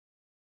me,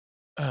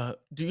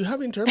 do you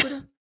have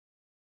interpreter?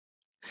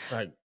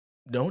 Like,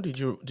 no, did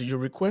you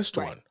request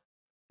Right. one?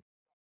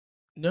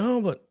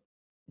 No, but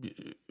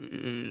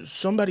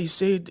somebody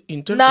said Not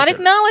interpreter.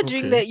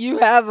 acknowledging Okay. that you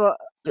have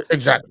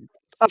Exactly.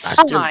 a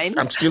sign.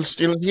 I'm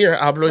still here,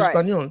 hablo Right.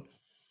 español.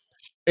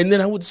 And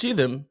then I would see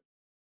them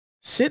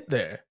sit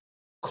there,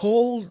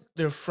 call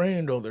their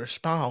friend or their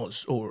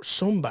spouse or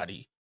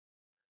somebody,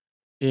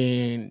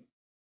 and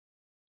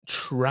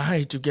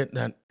try to get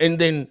that. And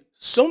then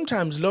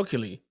sometimes,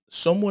 luckily,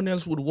 someone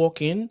else would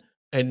walk in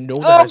and know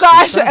that I Oh speak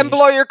gosh, and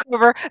blow Spanish, your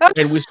cover.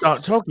 and we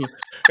start talking.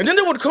 And then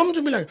they would come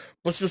to me like,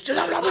 pues si usted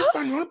hablaba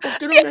español, ¿por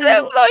qué no me Yes, and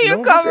ayudó? blow your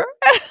No, jefe. cover.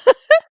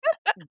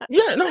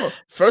 Yeah, no.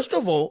 First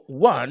of all,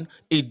 one,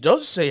 it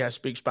does say I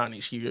speak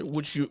Spanish here,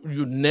 which you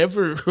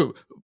never.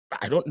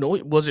 I don't know.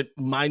 It wasn't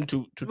mine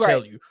to Right.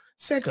 tell you.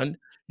 Second,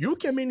 you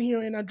came in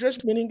here and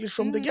addressed me in English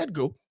from the Mhm. get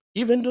go,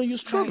 even though you're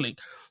Right. struggling.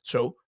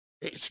 So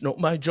it's not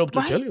my job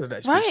to tell Right. you that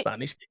I speak Right.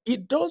 Spanish.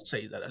 It does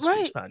say that I speak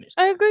Right. Spanish.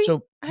 I agree.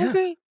 So I yeah.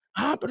 agree.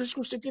 Ah, pero es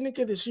que usted tiene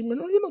que decirme.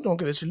 No, yo no tengo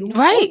que decirle un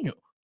Right. coño.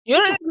 Yo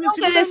Yo no le tengo que tengo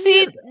decir que una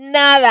decir mierda.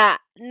 nada,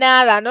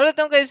 nada. No le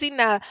tengo que decir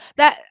nada.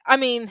 That I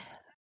mean,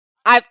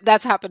 I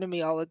that's happened to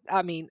me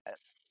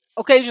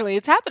occasionally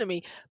it's happened to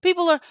me.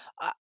 People are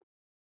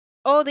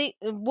oh,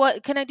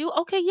 what can I do?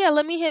 Okay, yeah,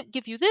 let me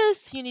give you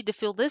this. You need to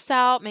fill this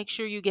out. Make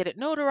sure you get it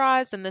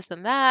notarized and this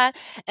and that.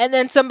 And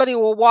then somebody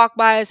will walk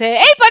by and say,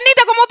 "Hey,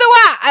 panita, ¿cómo te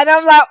va?" And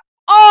I'm like, Yeah,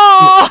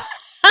 "Oh,"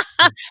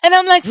 and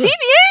I'm like, "Sí,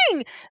 yeah,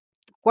 bien.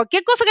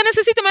 Cualquier cosa que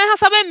necesite me deja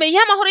saber, me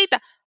llamas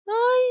ahorita."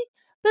 Ay,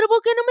 pero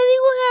 ¿por qué no me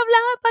dijo que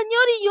hablaba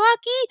español y yo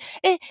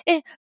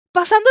aquí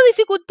pasando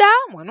dificultad?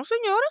 Bueno,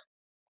 señora,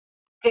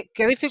 ¿qué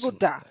some-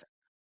 dificultad?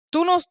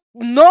 ¿Tú no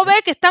yeah,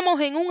 ves que estamos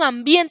en un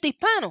ambiente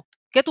hispano?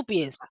 ¿Qué tú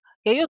piensas?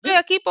 ¿Que yo estoy yeah,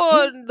 aquí yeah.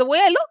 por the way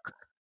I look?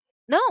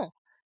 No.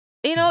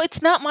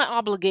 It's not my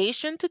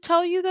obligation to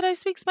tell you that I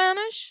speak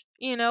Spanish.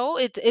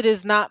 It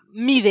is not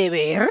mi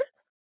deber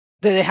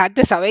de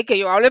dejarte saber que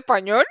yo hablo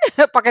español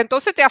para que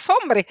entonces te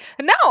asombre.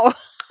 No.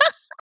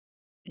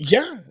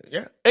 Yeah,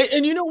 yeah.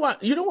 And you know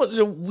what? You know what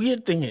the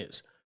weird thing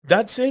is?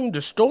 That same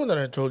the store that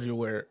I told you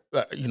where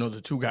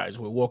the two guys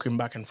were walking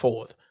back and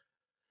forth,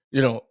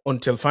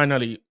 until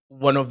finally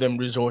one of them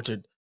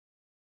resorted.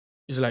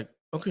 He's like,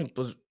 okay,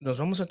 pues nos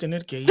vamos a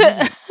tener que ir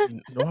y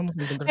no vamos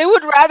a encontrar. They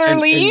would rather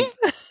And leave.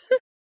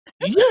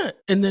 yeah,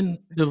 and then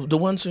the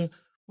one say,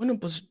 bueno,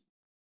 pues,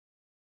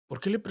 ¿por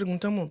qué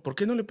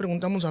no le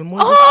preguntamos al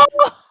Moy Oh!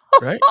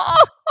 este? Right?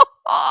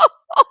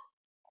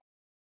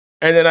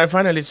 And then I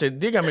finally said,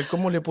 dígame,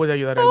 ¿cómo le puede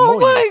ayudar el Oh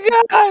mollo? my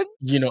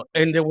god.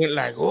 And they went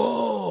like,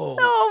 oh,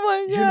 Oh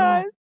my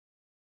god.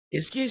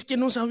 es que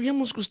no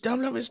sabíamos que usted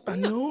hablaba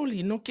español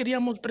y no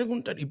queríamos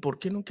preguntar. ¿Y por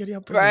qué no quería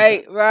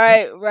Right, preguntar? ¿Ah?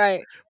 right,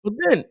 right. But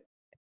then,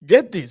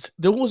 get this,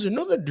 there was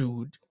another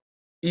dude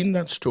in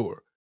that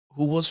store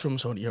who was from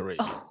Saudi Arabia.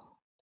 Oh.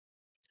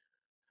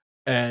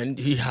 And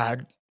he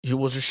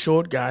was a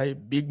short guy,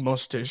 big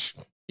mustache,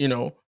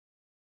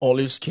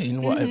 olive skin,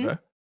 Mhm. whatever.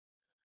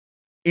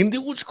 And they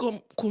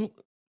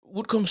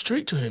would come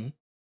straight to him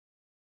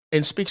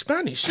and speak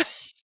Spanish.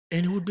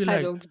 And he would be I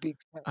like, don't speak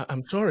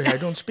I'm sorry, I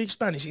don't speak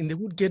Spanish. And they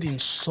would get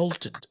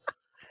insulted.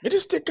 Mira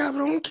este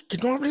cabrón que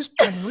no habla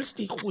español,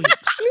 este güey.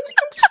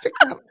 Este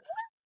cabrón.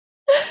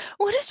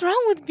 What is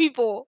wrong with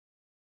people?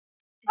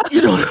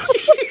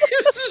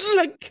 It's just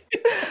like,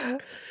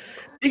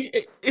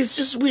 it's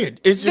just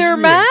weird. It's just They're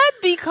weird. mad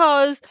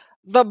because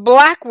the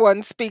black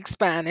one speaks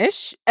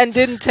Spanish and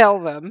didn't tell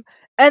them.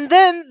 And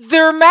then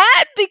they're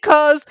mad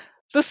because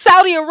the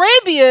Saudi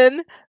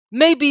Arabian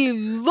maybe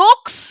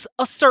looks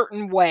a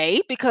certain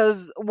way,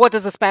 because what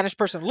does a Spanish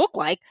person look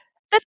like?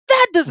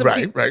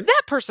 Right, right.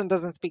 That person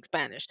doesn't speak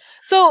Spanish.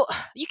 So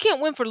you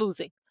can't win for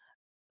losing.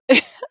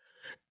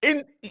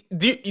 And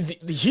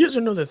here's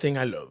another thing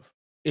I love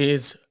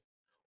is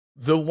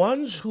the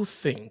ones who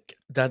think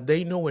that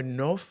they know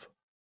enough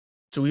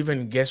to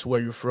even guess where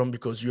you're from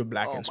because you're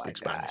black Oh and my speak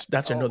god. Spanish.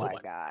 That's Oh another my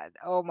one. god.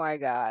 Oh my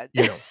god.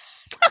 You know,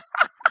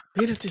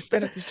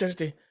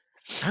 espérate.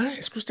 Ah,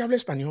 es que usted habla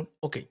español.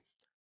 Ok.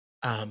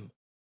 Um,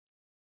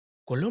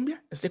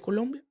 ¿Colombia? ¿Es de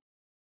Colombia?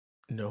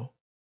 No.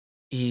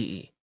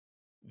 Y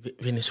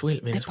Venezuela,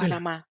 De Venezuela.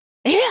 Panamá.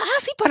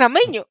 Sí,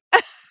 panameño.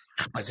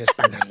 Ah, pues es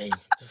panameño.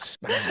 Es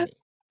panameño.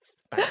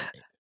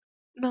 Panameño.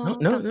 No, No,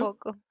 no, no.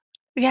 tampoco.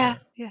 Yeah,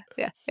 Yeah. yeah,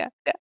 yeah, yeah,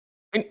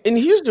 yeah. And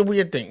here's the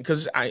weird thing,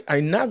 because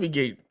I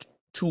navigate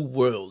two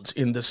worlds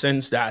in the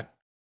sense that,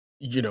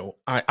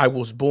 I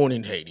was born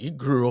in Haiti,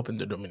 grew up in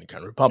the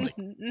Dominican Republic.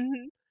 Mhm,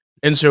 mhm.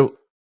 And so,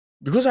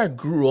 because I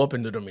grew up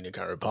in the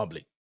Dominican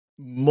Republic,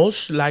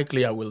 most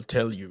likely I will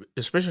tell you,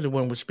 especially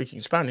when we're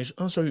speaking Spanish,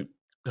 soy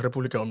de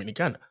República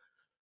Dominicana.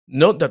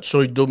 Not that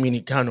soy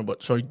Dominicano,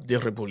 but soy de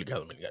República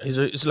Dominicana.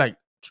 It's like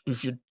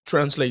if you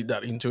translate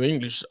that into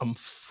English, I'm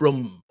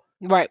from,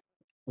 Right,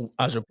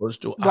 as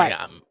opposed to I right,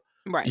 am.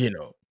 right.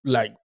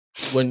 Like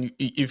when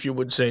if you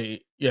would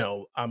say,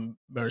 I'm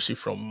Mercy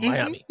from Mhm,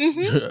 Miami,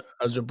 mhm.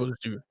 as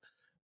opposed to,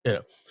 you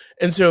know.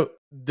 And so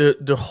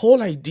the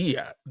whole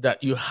idea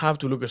that you have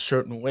to look a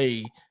certain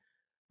way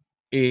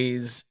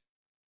is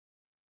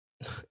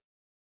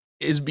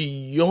is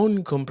beyond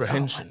Oh my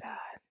comprehension, god.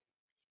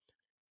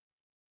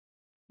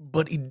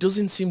 but it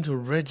doesn't seem to Oh,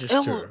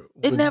 register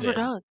it with never them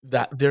does.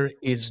 that there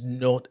is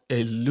not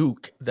a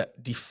look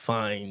that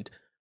defined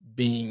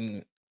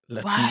being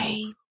Latino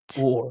Right,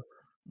 or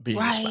being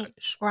right,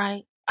 Spanish.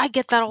 right. I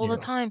get that all You the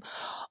know. time.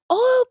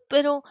 Oh,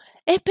 pero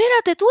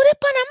espérate, ¿tú eres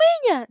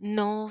panameña?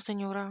 No,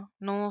 señora.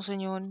 No,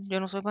 señor, yo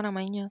no soy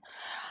panameña.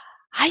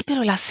 Ay,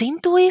 pero el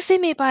acento ese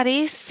me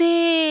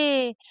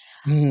parece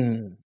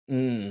Mm,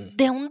 mm,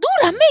 de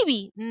Honduras, mm.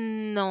 maybe.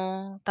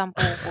 No,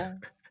 tampoco.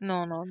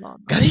 No, no, no,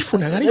 no.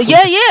 Garífuna,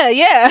 Yeah, garífuna. yeah,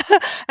 yeah.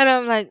 And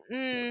I'm like,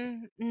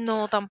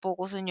 no,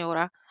 tampoco,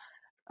 señora.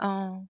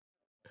 Ah,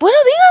 bueno,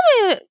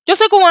 dígame. Yo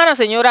soy cubana,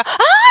 señora.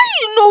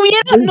 Ay,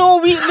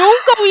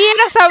 nunca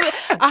hubiera sabido.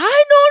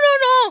 Ay, no, no,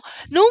 no.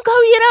 Nunca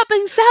hubiera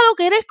pensado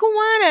que eres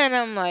cubana. And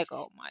I'm like,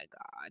 oh my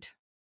God.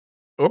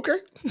 Okay.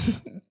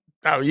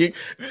 Está bien.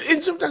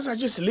 And sometimes I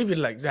just leave it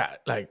like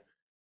that. Like,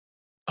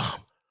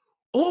 um,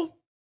 oh,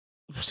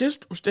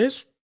 usted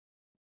es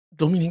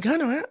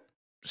dominicano, ¿eh?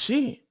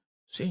 Sí,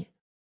 sí.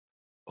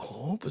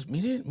 Oh, pues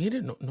mire,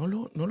 no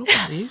lo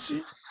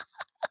parece.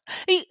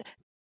 ¿Y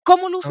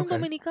cómo luce un Okay,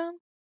 dominicano?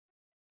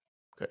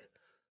 okay.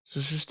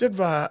 So, si usted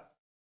va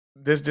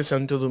desde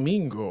Santo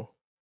Domingo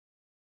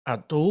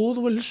a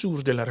todo el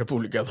sur de la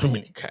República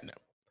Dominicana,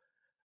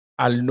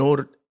 al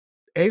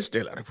noreste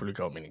de la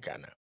República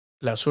Dominicana,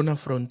 la zona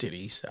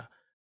fronteriza,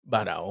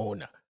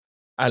 Barahona,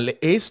 al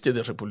este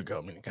de República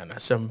Dominicana,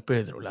 San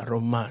Pedro, La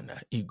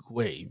Romana,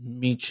 Higüey,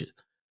 Michel,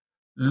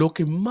 lo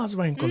que más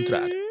va a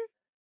encontrar Mhm,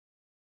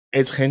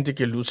 es gente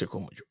que luce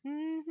como yo.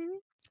 mhm.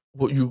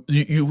 What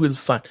you will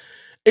find.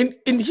 And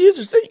here's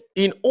the thing,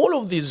 in all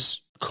of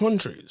these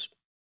countries,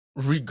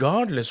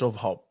 regardless of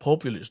how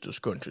populous those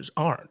countries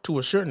are, to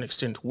a certain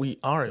extent, we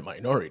are a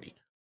minority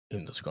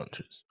in those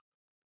countries.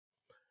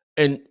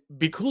 And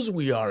because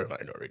we are a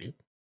minority,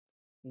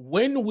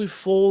 when we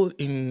fall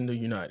in the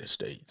United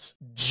States,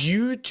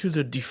 due to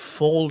the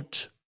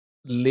default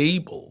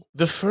label,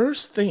 the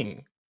first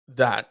thing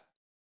that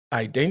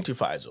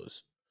identifies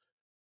us,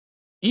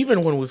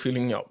 even when we're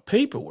filling out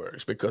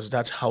paperwork, because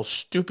that's how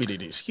stupid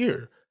it is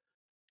here,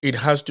 it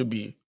has to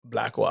be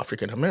Black or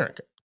African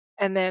American.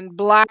 And then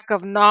black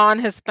of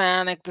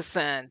non-Hispanic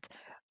descent,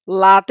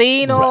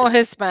 Latino Right.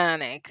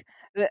 Hispanic,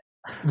 the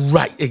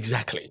Right.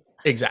 Exactly.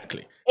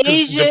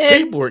 Because the Asian.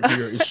 paperwork I'm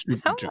here is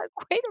stupid too. like,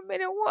 wait a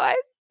minute, what?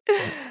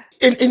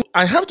 And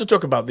I have to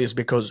talk about this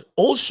because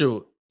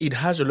also it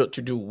has a lot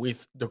to do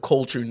with the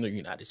culture in the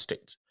United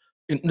States.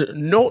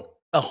 not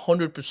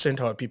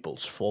 100% our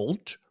people's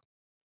fault.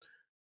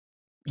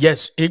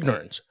 Yes,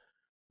 ignorance,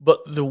 but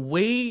the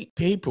way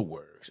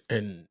paperwork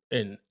and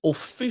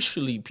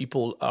officially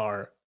people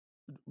are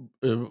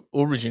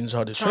origins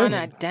are Trying to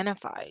determined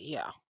identify,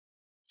 yeah.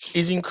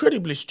 is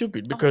incredibly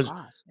stupid Oh because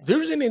gosh, yeah.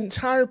 there's an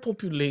entire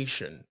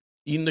population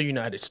in the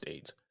United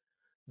States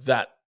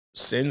that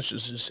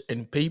censuses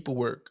and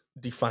paperwork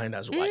define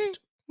as Mhm. white,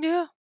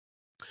 Yeah,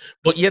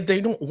 but yet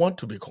they don't want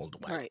to be called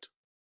right. white,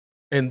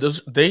 and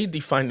those they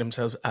define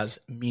themselves as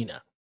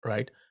MENA,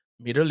 right?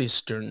 Middle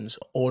Easterns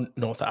or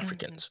North Mhm.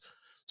 Africans.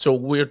 So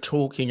we're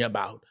talking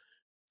about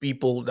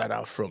people that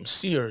are from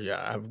Syria,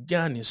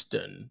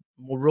 Afghanistan,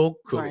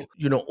 Morocco, Right.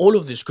 all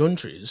of these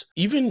countries,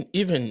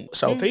 even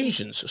South Mhm.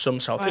 Asians, some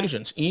South Right.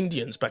 Asians,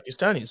 Indians,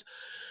 Pakistanis,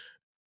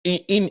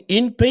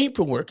 in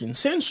paperwork in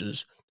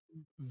census,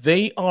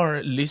 they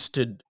are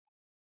listed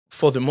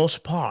for the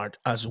most part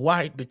as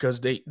white because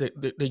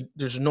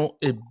there's no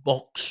a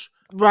box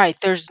Right,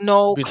 there's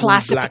no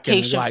between black and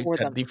classification white for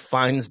that them.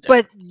 defines them.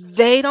 But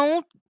they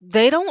don't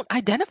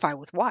identify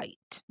with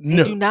white. They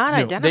No, do not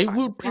no, they identify with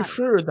would white.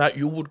 prefer that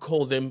you would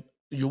call them,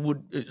 you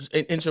would,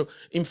 and so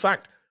in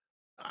fact,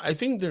 I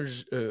think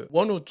there's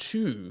one or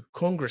two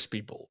Congress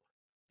people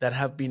that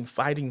have been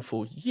fighting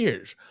for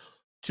years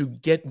to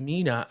get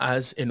MENA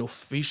as an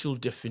official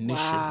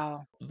definition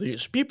Wow. of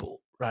these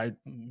people, right?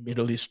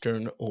 Middle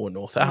Eastern or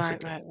North Right,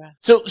 African. right, right.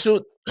 So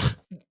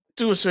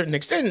to a certain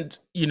extent,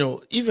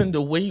 even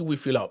the way we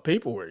fill out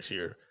paperwork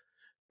here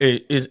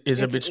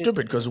is a bit It's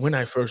stupid because when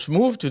I first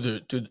moved to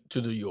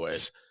the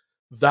US,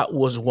 that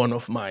was one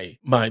of my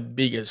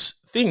biggest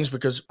things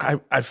because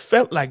I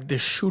felt like there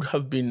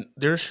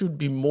should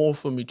be more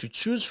for me to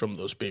choose from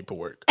those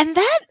paperwork. and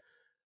that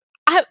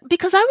I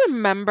because I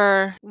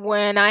remember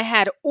when I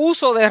had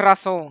uso de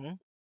razón,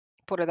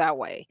 put it that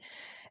way.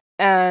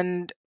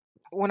 And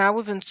when I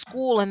was in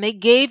school and they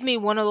gave me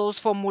one of those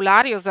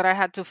formularios that I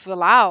had to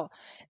fill out,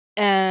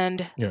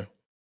 and Yeah,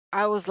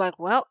 I was like,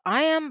 well,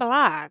 I am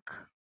black,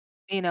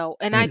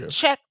 and I yeah,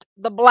 checked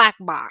the black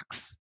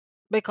box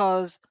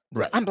because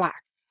I'm right,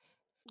 black,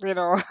 there's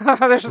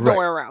no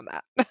way right. around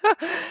that.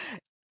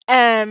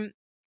 And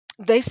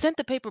they sent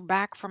the paper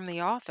back from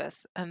the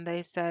office and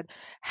they said,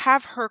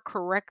 have her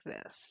correct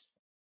this.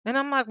 And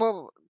I'm like,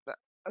 well,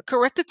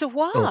 correct it to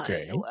what?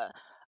 Okay.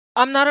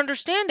 I'm not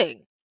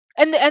understanding.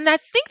 And I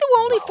think there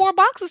were only Wow. four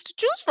boxes to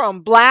choose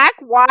from: black,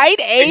 white,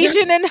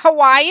 Asian, Exactly. and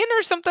Hawaiian,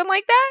 or something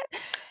like that.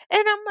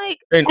 And I'm like,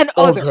 And and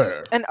other,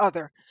 other. and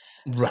other.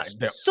 Right.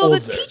 The So the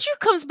other. teacher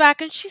comes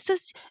back and she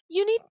says,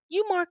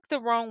 you marked the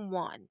wrong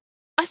one.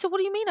 I said, what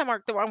do you mean I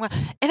marked the wrong one?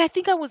 And I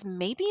think I was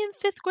maybe in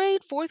fifth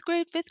grade, fourth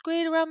grade, fifth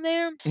grade, around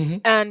there. Hmm.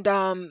 And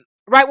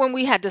right when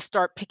we had to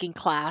start picking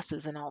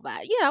classes and all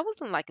that. Yeah, I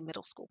was in like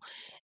middle school.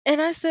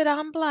 And I said,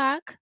 I'm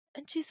black.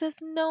 And she says,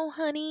 no,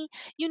 honey,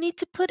 you need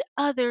to put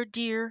other,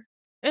 dear.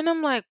 And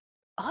I'm like,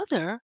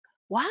 other?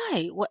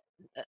 Why?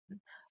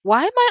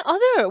 Why am I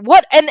other?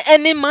 What?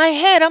 And in my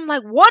head, I'm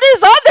like, what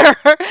is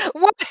other?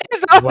 What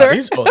is What other?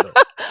 is other?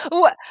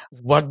 what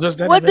What does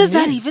that what even does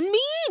that mean? even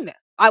mean?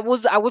 I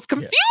was Yeah. Yeah.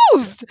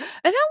 confused.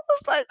 And I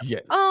was like,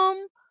 Yes.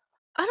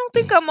 I don't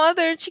think I'm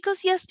other. And she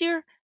goes, yes,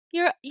 dear,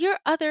 you're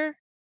other.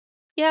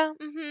 Yeah,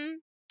 mm-hmm.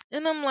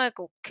 And I'm like,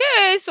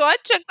 okay, so I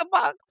checked the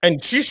box.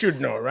 And she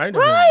should know, right? I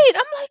mean, Right.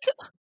 I'm like,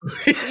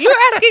 you're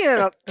asking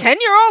a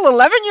 10-year-old,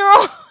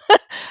 11-year-old?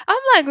 I'm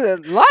like,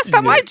 the last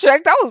time I yeah.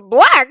 checked, I was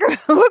black.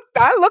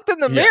 I looked in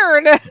the Yeah. mirror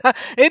and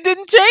it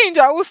didn't change.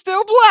 I was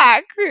still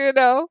black.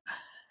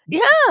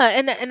 Yeah,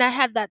 and I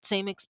had that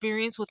same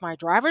experience with my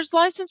driver's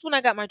license. When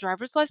I got my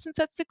driver's license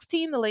at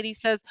 16, the lady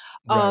says,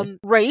 Right.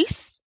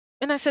 race.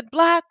 And I said,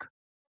 black.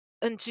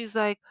 And she's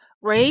like,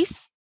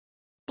 race,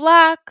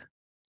 black.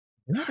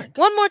 Black.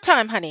 One more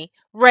time, honey.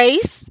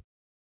 Race,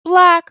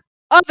 black,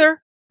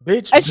 other.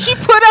 Bitch. And she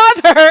put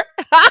other.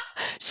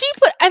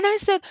 And I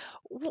said,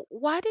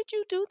 Why did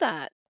you do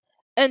that?"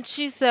 And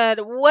she said,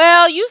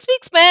 "Well, you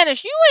speak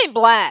Spanish. You ain't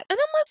black." And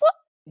I'm like, "What?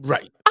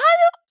 Right. I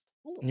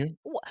don't." Yeah.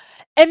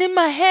 And in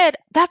my head,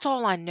 that's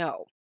all I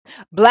know.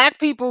 Black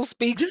people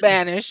speak Yeah.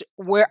 Spanish.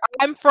 Where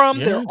I'm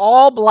from, they're Yes.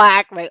 all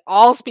black. They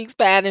all speak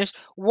Spanish.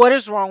 What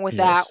is wrong with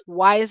that? Yes.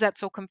 Why is that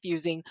so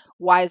confusing?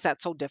 Why is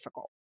that so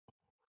difficult?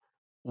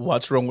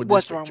 What's wrong with this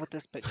What's wrong picture? with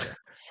this picture?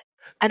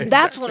 And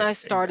that's when Exactly. I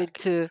started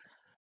Exactly. to,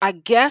 I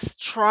guess,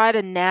 try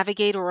to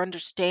navigate or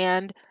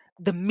understand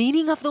the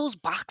meaning of those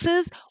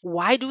boxes.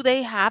 Why do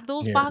they have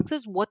those Yeah.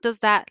 boxes? What does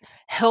that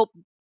help?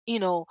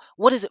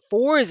 What is it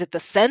for? Is it the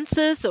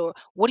census, or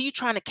what are you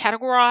trying to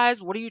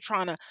categorize? What are you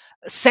trying to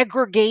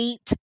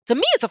segregate? To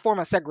me, it's a form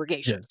of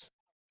segregation, Yes.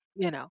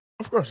 you know,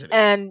 Of course it is.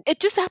 and it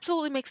just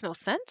absolutely makes no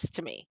sense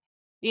to me.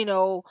 You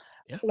know,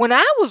 Yeah. when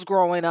I was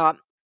growing up,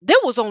 there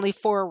was only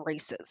four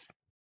races,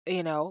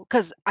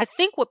 because I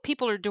think what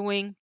people are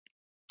doing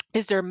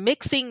is they're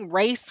mixing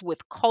race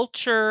with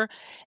culture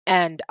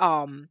and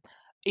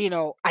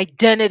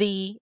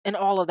identity and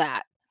all of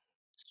that,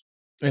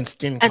 And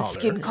skin and color.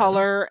 skin Yeah.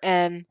 color,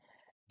 and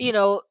you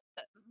know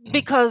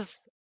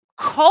because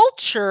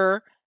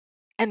culture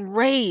and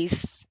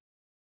race,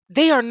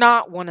 they are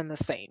not one and the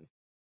same.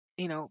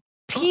 You know,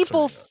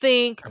 people Absolutely not.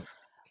 think, Abs-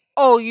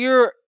 "Oh,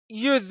 you're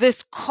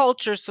this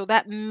culture, so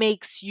that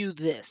makes you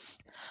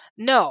this."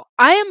 No,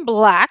 I am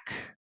black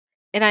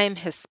and I am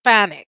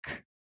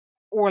Hispanic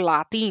or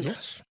Latino.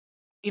 Yes,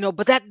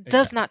 But that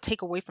does exactly. not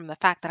take away from the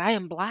fact that I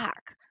am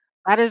black.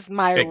 That is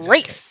my Exactly.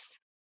 race,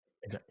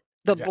 Exactly.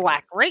 the Exactly.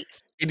 black race.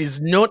 It is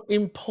not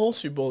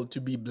impossible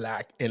to be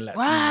black and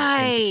Latino and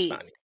Right.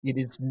 Hispanic. It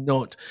is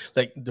not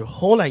like the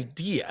whole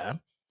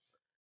idea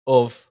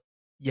of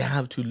you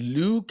have to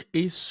look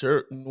a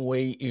certain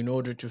way in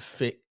order to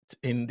fit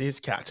in this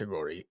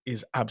category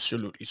is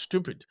absolutely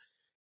stupid.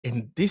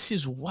 And this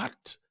is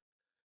what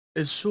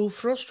is so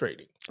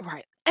frustrating.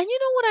 Right. And you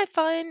know what I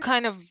find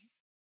kind of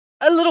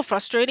a little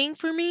frustrating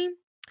for me?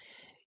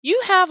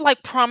 You have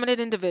like prominent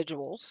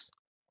individuals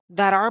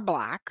that are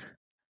black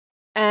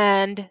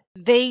and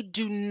they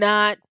do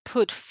not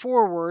put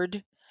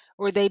forward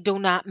or they do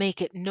not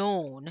make it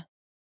known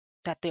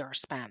that they are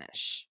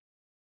Spanish.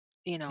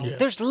 Yeah.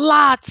 There's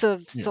lots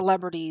of Yeah.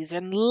 celebrities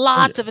and Oh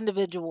lots yeah. of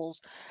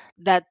individuals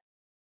that,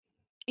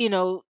 you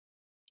know,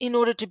 in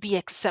order to be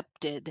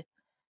accepted,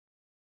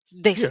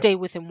 they Yeah. stay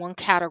within one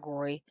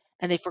category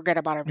and they forget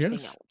about everything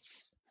Yes.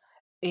 else.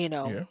 You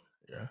know, Yeah.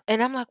 Yeah.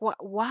 And I'm like,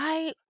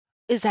 why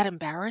is that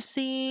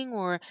embarrassing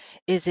or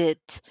is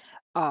it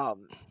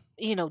um,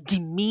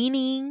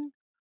 demeaning?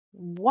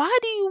 Why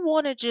do you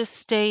want to just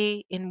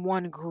stay in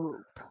one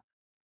group?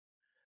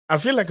 I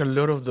feel like a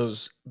lot of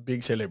those big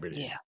Yeah.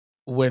 celebrities,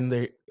 when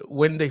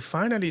they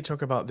finally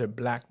talk about their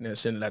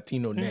blackness and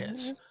Latino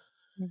ness,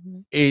 Mhm.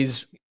 Mhm.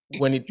 is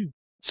when it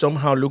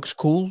somehow looks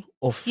cool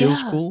or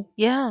feels Yeah. cool.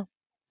 Yeah.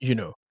 You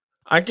know,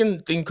 I can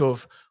think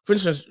of, for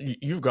instance,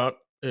 you've got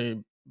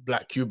a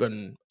black Cuban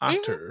Mhm.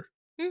 actor,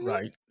 Mhm.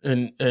 right?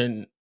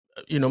 And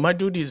my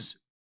dude is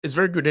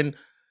very good, and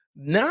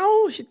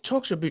now he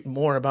talks a bit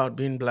more about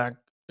being black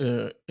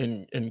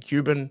in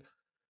Cuban.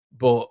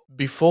 But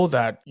before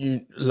that,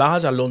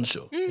 Laz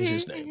Alonso is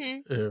his Mhm.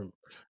 name. Mhm.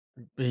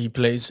 He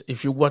plays.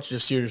 If you watch the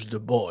series The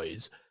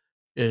Boys,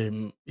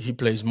 he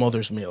plays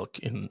Mother's Milk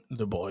in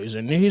The Boys,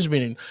 and he's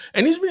been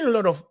in a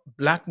lot of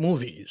black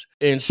movies,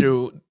 and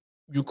so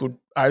you could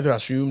either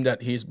assume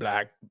that he's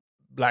black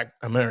Mhm.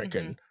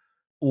 American,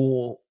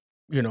 or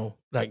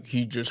like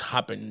he just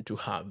happened to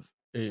have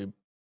a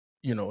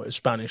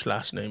Spanish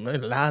last name.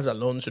 And Laz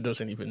Alonso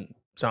doesn't even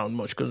sound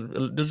much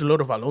because there's a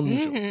lot of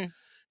Alonso, Mhm.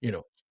 you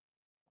know.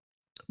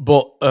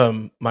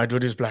 But my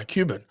dude is black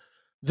Cuban.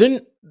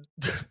 Then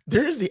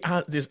there is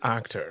this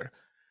actor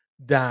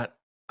that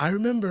I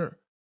remember.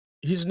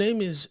 His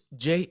name is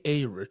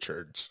J.A.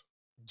 Richards.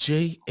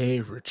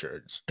 J.A.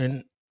 Richards.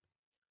 And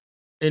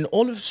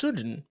all of a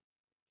sudden,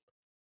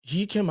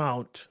 he came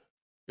out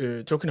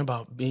talking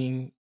about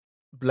being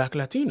black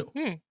Latino.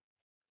 Hmm.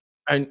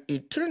 And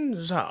it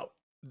turns out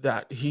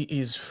that he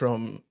is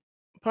from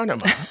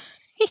Panama,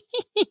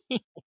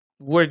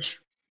 which,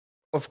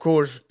 of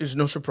course, is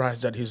no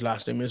surprise that his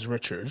last name is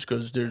Richards,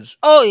 because there's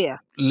Oh yeah.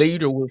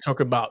 later we'll talk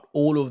about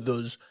all of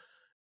those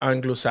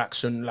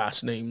Anglo-Saxon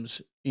last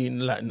names in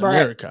Latin Right.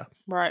 America.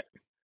 Right.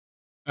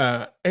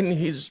 And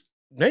his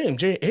name,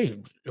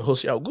 J.A.,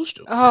 Jose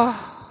Augusto.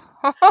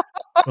 Oh.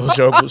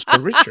 Jose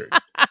Augusto Richards.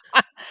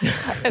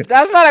 If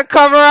that's not a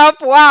cover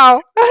up,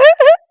 wow.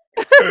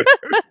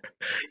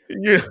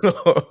 you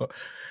know,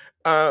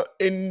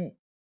 and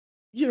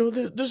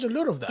there's a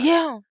lot of that.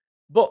 Yeah.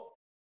 But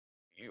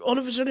all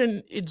of a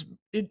sudden,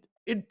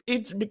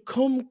 it's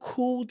become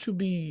cool to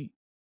be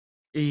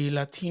a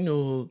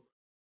Latino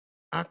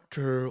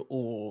actor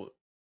or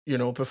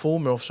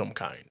performer of some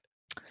kind.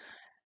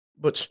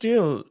 But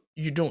still,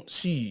 you don't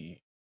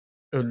see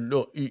a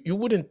lot. You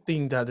wouldn't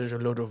think that there's a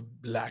lot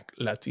of black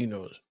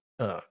Latinos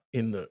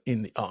in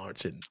the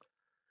arts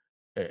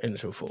and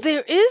so forth.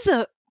 There is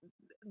a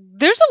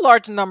there's a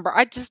large number.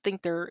 I just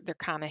think they're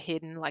kind of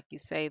hidden, like you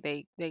say.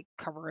 They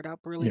cover it up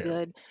really Yeah,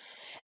 good.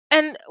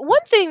 And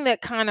one thing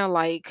that kind of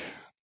like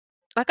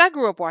I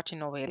grew up watching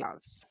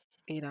novelas,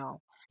 you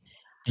know.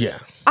 yeah,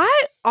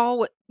 I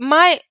always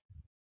my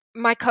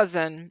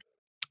cousin,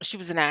 she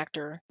was an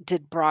actor,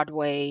 did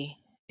Broadway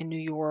in New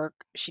York.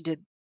 She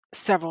did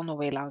several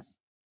novelas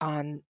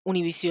on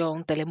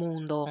Univision,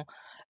 Telemundo,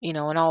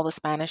 and all the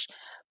Spanish.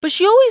 But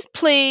she always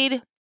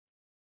played,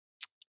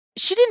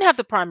 she didn't have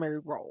the primary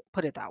role,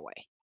 put it that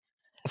way.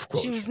 of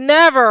She was course.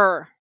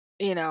 never,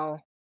 you know,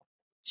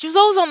 she was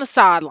always on the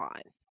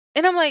sideline.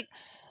 And I'm like,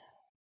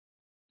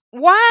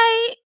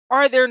 why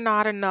are there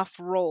not enough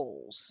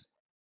roles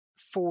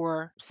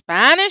for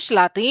Spanish,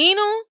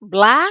 Latino,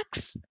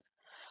 blacks?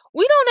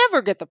 We don't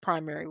ever get the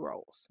primary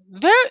roles.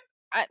 I,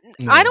 I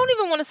No, don't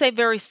even want to say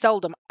very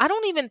seldom. I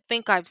don't even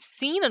think I've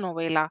seen a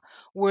novela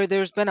where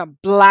there's been a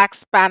black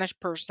Spanish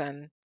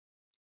person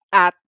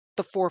at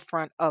the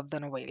forefront of the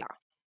novela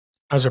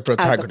as a as a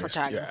protagonist,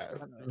 protagonist yeah, of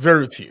the novela.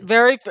 very few,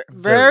 very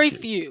Very few.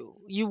 few.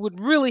 You would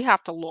really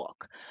have to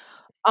look.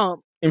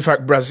 Um, In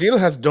fact, Brazil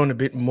has done a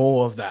bit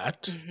more of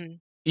that, mhm.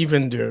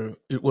 even though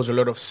it was a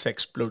lot of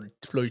sex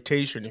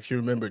exploitation. If you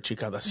remember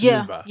Chica da Yeah,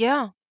 Silva,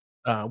 yeah.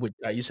 with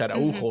Aisa Mhm.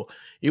 Araujo,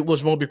 it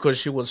was more because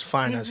she was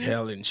fine as Mhm.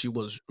 hell and she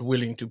was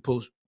willing to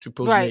pose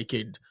Right.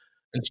 naked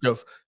and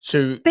stuff.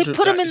 So They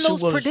put them in she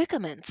those was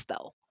predicaments,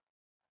 though,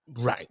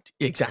 right,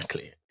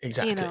 exactly,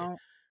 you exactly. know?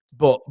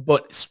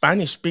 But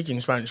Spanish speaking,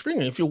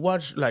 if you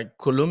watch like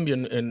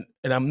Colombian and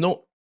I'm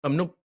not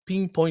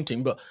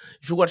pinpointing, but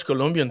if you watch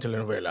Colombian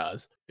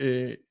telenovelas,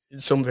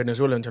 some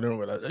Venezuelan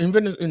telenovelas, in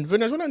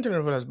Venezuelan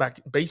telenovelas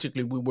back,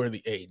 basically we were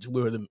the aides,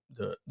 we were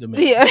the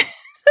Yeah. maids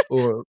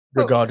or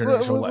the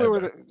gardeners or We were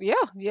whatever. the yeah,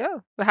 yeah,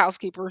 the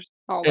housekeepers,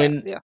 all that,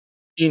 And yeah.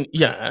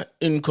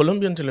 in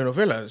Colombian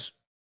telenovelas,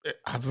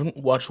 I haven't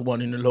watched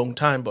one in a long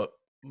time, but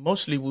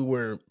mostly we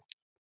were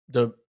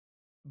the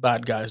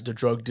bad guys, the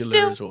drug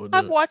Still, dealers, or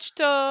I've watched,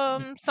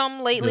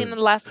 some lately in the the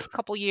last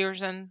couple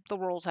years, and the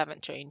roles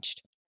haven't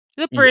changed.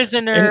 The yeah,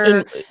 prisoner,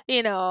 and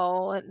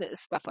and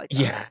stuff like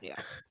that, yeah, yeah.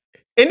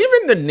 and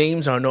even the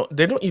names are not.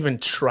 They don't even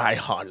try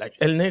hard. Like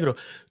El Negro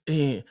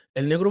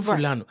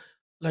Right. Fulano.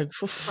 Like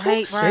for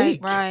Right, fuck's right,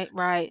 sake, right,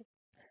 right.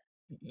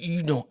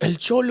 El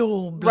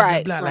Cholo, blah blah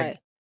Right, blah. Like right.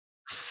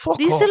 fuck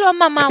Díselo a off.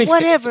 mamá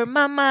whatever,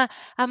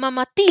 a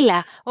mamá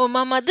Tila, or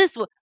mama this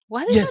one.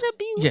 Why they Yes, gotta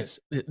be yes.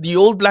 The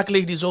old black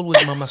lady is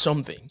always Mama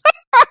something.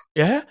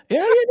 Yeah, yeah,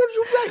 yeah. No,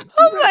 you're right.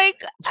 You're I'm right.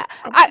 like, So,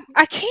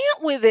 I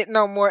can't with it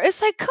no more.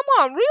 It's like, come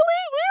on, really?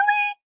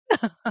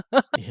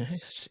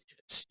 yes,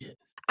 yes, yes.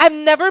 I've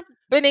never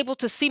been able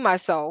to see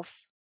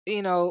myself,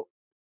 you know,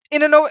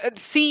 in a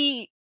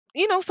see,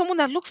 someone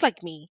that looks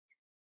like me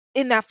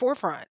in that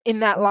forefront, in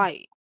that Mm,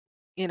 light,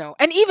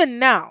 And even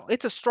now,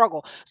 it's a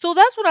struggle. So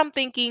that's what I'm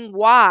thinking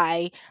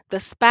why the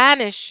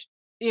Spanish,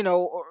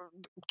 or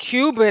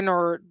Cuban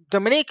or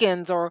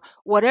Dominicans or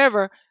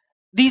whatever,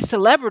 these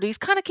celebrities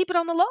kind of keep it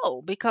on the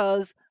low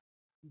because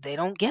they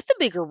don't get the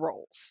bigger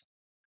roles.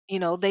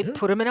 They yeah.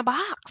 put them in a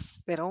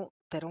box.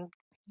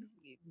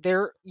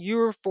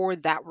 You're for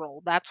that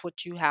role. That's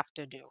what you have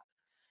to do.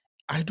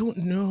 I don't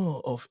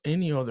know of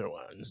any other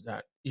ones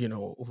that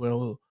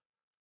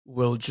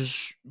will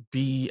just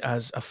be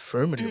as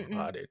affirmative Mm-mm.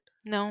 about it.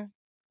 No,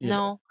 You know,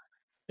 no.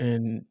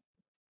 and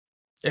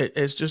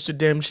it's just a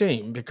damn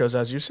shame because,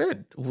 as you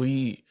said,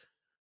 we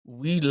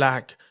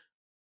lack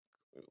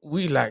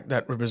we lack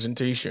that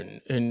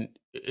representation, and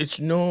it's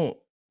no.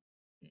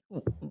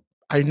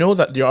 I know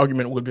that the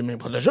argument will be made,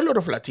 but there's a lot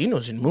of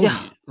Latinos in Yeah,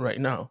 movies right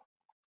now.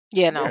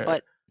 yeah, no, Yeah,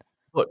 but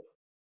but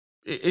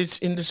it's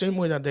in the same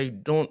way that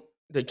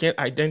they can't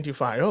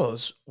identify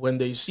us when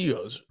they see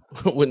us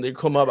when they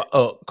come up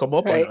on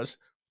right, us.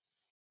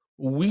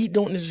 We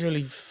don't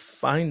necessarily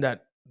find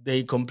that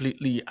they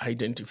completely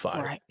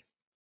identify right,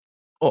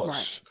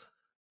 right, us,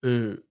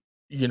 uh,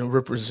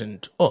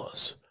 represent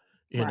us,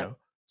 you right. know.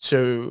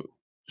 So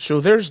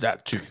there's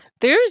that too.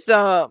 There's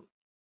an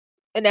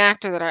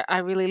actor that I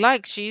really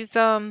like. She's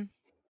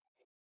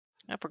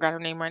I forgot her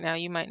name right now.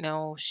 You might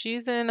know.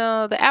 She's in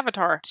the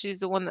Avatar. She's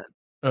the one that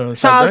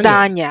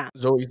Saldana, Saldana.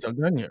 Zoe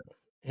Saldana.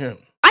 Yeah,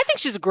 I think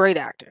she's a great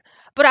actor,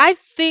 but I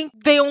think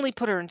they only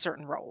put her in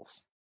certain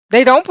roles.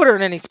 They don't put her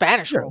in any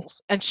Spanish yeah,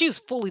 roles, and she's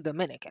fully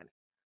Dominican,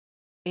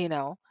 you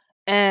know.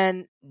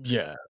 And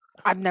yeah.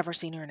 I've never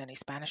seen her in any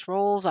Spanish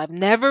roles. I've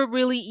never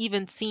really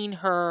even seen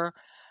her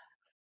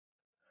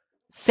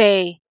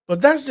say,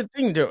 But that's the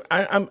thing, though.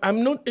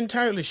 I'm not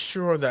entirely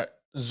sure that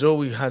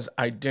Zoe has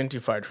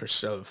identified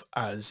herself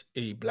as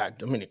a Black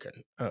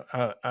Dominican.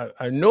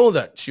 I know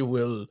that she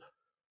will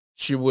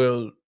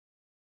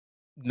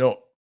not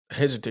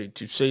hesitate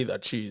to say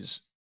that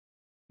she's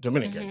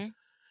Dominican, hmm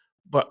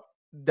but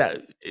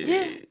that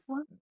yeah,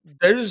 well,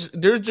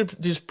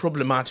 this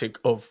problematic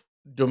of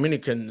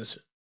Dominicans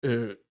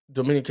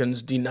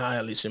Dominicans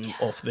denialism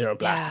of their yeah,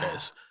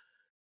 blackness,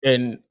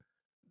 and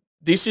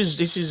this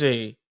is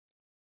a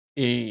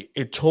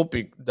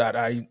topic that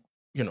I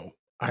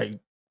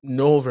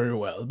know very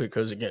well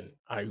because again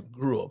I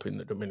grew up in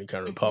the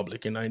Dominican hmm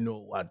Republic and I know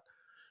what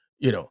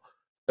you know.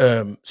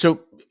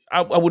 So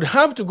I would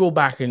have to go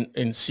back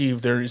and see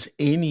if there is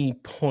any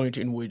point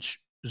in which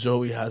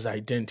Zoe has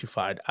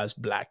identified as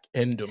black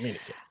and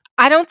Dominican.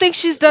 I don't think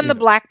she's done You the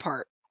know, black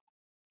part.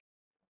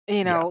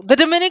 yeah, The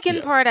Dominican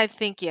yeah, part, I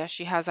think, yes,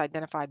 she has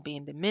identified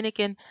being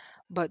Dominican,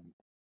 but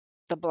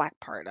the black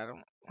part,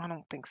 I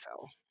don't think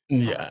so.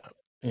 yeah,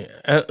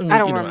 yeah. I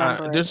don't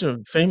remember it.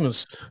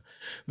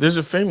 There's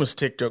a famous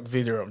TikTok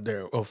video of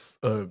there of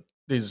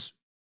this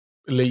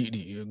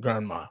lady,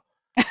 grandma,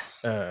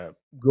 uh,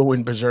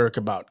 going berserk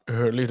about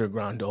her little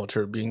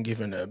granddaughter being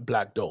given a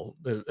black doll,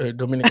 a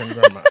Dominican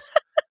grandma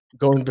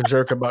going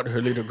berserk about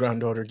her little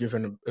granddaughter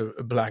given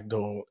a black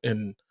doll,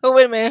 and Oh,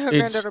 wait a minute, her it's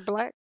granddaughter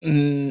black?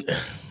 mm,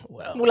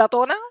 well,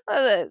 Mulatona?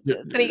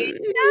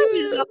 Trigueña?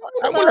 She's una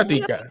a mulatona?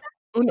 mulatica,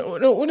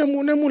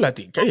 una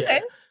mulatica, Okay.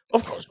 yeah,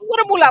 of course, What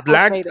are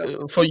mulattos black made of?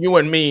 for you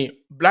and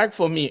me, black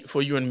for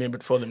you and me,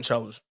 but for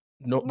themselves,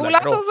 not black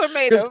at all, Mulattos are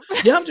made because of.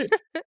 you have to.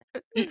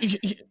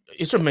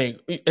 It's amazing,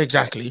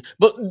 exactly.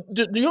 But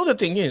the other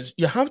thing is,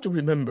 you have to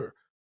remember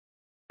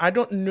I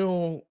don't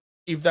know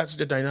if that's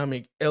the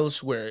dynamic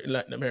elsewhere in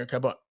Latin America,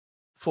 but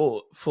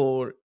for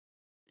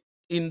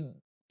in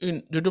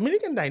the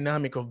Dominican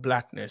dynamic of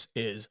blackness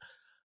is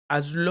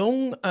as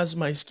long as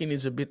my skin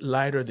is a bit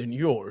lighter than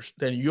yours,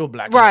 then you're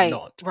black and I'm Right,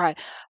 not. right.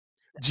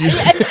 Do you,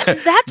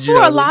 And that's do you for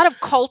know a what I mean? lot of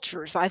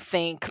cultures, I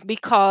think,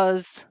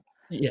 because,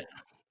 Yeah,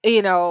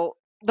 you know,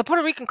 the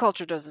Puerto Rican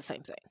culture does the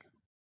same thing.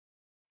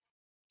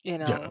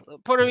 yeah,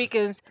 Puerto yeah.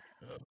 Ricans,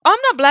 "Oh, I'm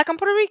not black, I'm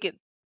Puerto Rican."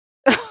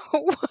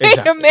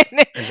 Wait a Exactly,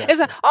 minute. It's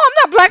like, exactly. "Oh,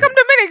 I'm not black, Yeah, I'm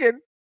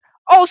Dominican."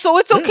 Oh, so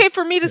it's yeah, okay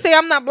for me to yeah. say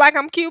I'm not black,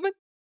 I'm Cuban?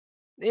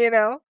 You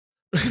know?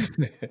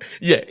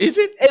 Yeah, is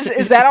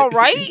Is that all it?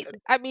 right?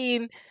 I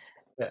mean,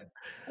 Yeah,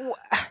 w-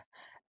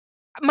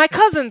 my yeah,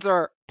 cousins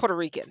are Puerto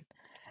Rican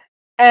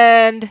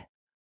and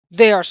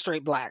they are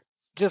straight black.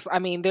 Just I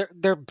mean,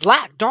 they're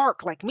black,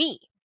 dark like me,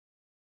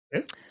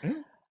 yeah, yeah,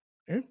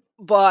 yeah,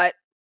 but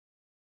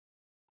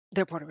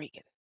they're Puerto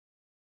Rican,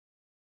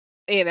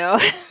 you know?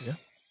 yeah,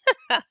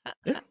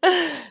 yeah.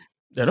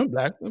 They're not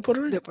black in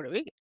Puerto They're Rican. Puerto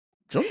Rican.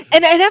 Jones.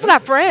 And I've Yeah,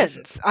 got most friends.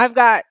 certainly. I've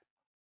got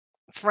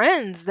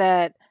friends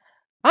that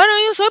 "Ah, no,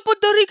 yo soy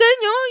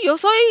puertorriqueño, yo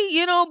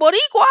soy,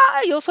 boricua,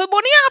 yo soy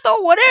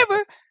boniato,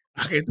 whatever."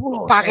 Para que tú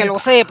lo Para que lo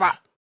sepas. sepa.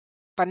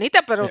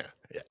 Panita, pero Yeah,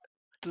 yeah,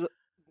 tú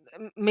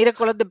mira el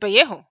color del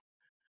pellejo.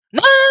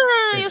 No, no,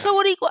 no, no, yo soy exactly.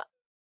 boricua.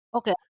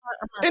 Okey,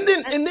 ajá, And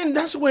then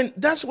that's when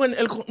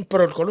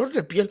pero el color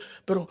de piel,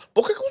 pero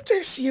 ¿por qué que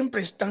ustedes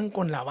siempre están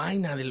con la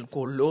vaina del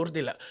color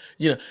de la,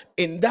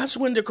 and that's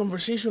when the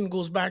conversation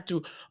goes back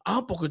to,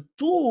 porque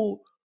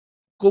tú,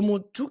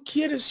 como tú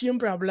quieres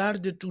siempre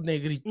hablar de tu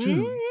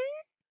negritud,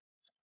 mhm.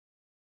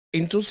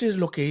 entonces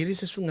lo que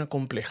eres es un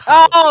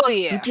acomplejado. Oh,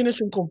 Tú yeah.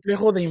 tienes un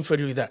complejo de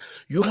inferioridad.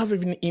 You have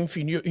an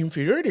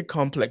inferiority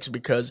complex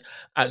because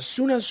as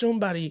soon as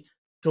somebody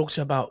talks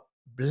about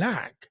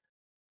black,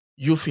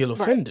 you feel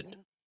Right, offended.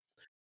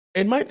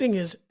 And my thing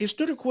is, it's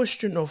not a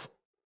question of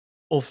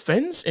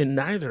offense, and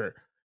neither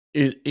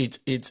it's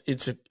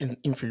an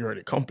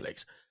inferiority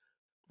complex.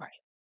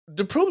 right,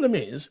 The problem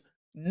is,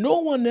 no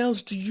one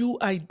else do you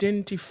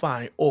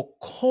identify or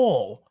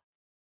call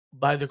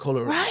by the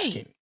color of your right,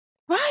 skin.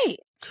 right.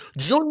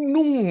 Yo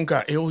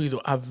nunca he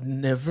oído, I've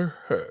never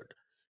heard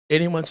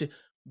anyone say,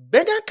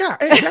 ven acá,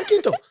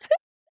 blanquito,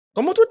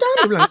 ¿cómo tú estás,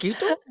 mi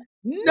blanquito?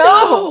 No,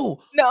 No,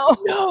 no.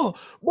 no.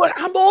 But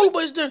I'm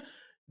always the,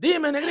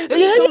 dime, negrito,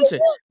 y Yeah,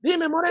 entonces,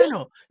 dime,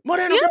 moreno, yeah,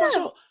 moreno, ¿qué yeah.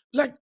 pasó?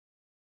 Like,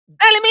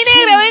 "Dale, mi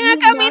negra, can ven you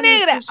acá, mi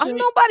manage negra." to I'm say,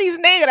 nobody's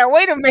negra,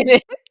 wait a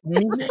minute.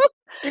 "Mine-"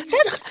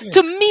 That's exactly.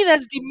 to me,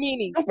 that's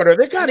demeaning. No, pero es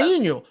de No.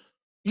 cariño.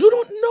 You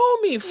don't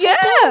know me,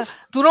 fuck Yeah, off.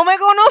 tú no me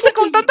 ¿Cómo conoces que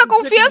con tanta de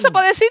confianza cariño?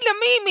 para decirle a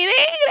mí, mi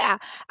negra.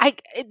 I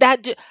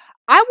that j-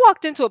 I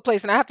walked into a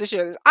place, and I have to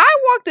share this. I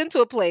walked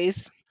into a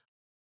place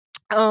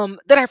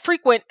that I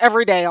frequent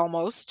every day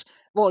almost.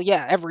 Well,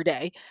 yeah, every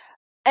day.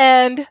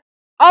 And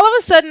all of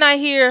a sudden I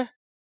hear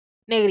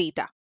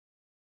negrita.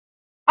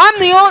 I'm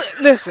the only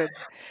listen.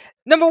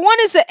 Number one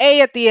is the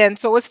A at the end,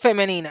 so it's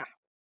femenina.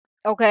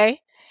 Okay.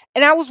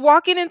 And I was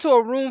walking into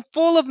a room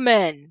full of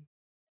men,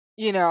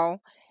 you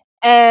know,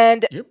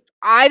 and Yep,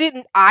 I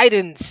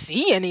didn't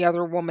see any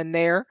other woman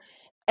there,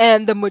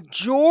 and the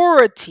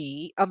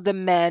majority of the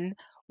men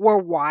were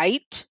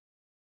white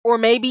or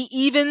maybe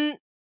even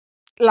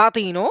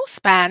Latino,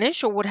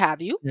 Spanish or what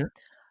have you. yeah,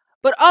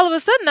 But all of a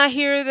sudden I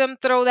hear them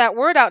throw that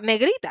word out,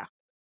 negrita.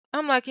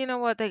 I'm like, you know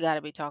what? They got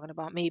to be talking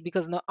about me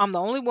because no, I'm the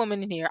only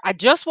woman in here. I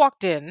just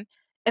walked in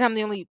and I'm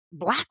the only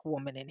black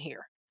woman in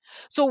here.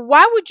 So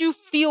why would you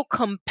feel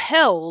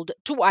compelled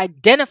to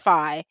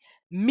identify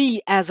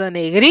me as a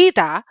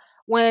negrita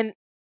when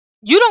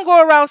you don't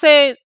go around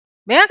saying,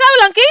 "Ven acá,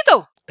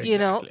 blanquito"?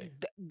 exactly.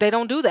 They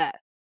don't do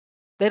that.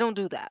 They don't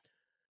do that.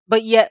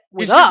 But yet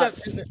with It's just that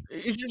us,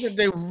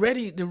 they're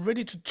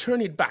ready to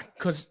turn it back,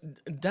 because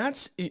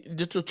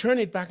to turn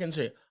it back and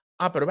say,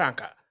 pero ven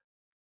acá,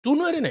 tú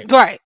no eres negro.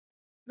 right?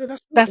 No,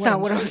 that's not That's what not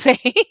I'm what I'm saying. saying.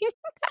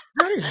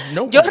 That is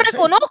not Yo what I'm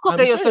saying. reconozco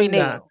I'm que yo soy saying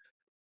that, negro.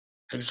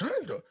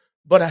 exactly,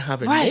 but I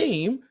have a Right,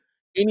 name,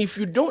 and if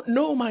you don't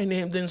know my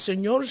name, then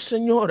señor,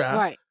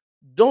 señora, right.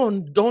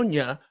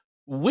 doña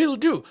will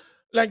do.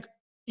 Like,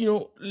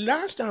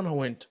 last time I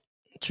went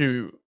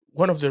to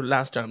one of the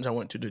last times I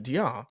went to the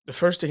DR, the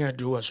first thing I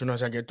do as soon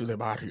as I get to the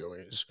barrio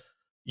is,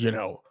 you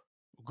know,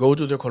 go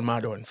to the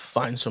colmado and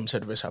find some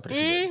cerveza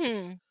presidente.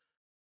 Hmm.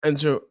 And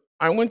so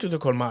I went to the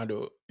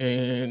colmado,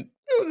 and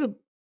there was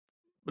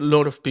a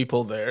lot of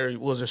people there. It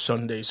was a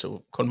Sunday,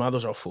 so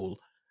colmados are full,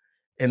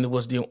 and there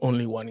was the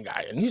only one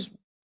guy, and he's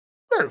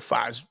very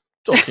fast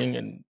talking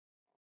and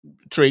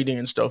trading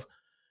and stuff.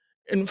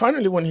 And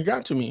finally, when he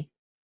got to me,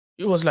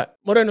 he was like,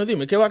 Moreno,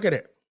 dime, ¿qué va a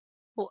querer?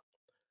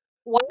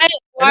 Why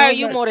And I why are was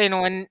you like,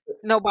 Moreno and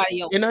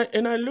nobody else?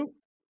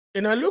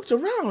 and I looked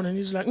around, and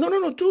he's like, no, no,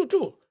 no,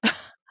 two.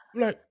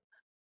 I'm like,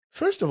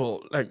 first of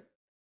all, like,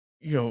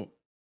 you know,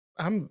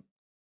 I'm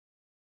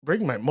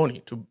bringing my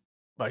money to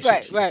buy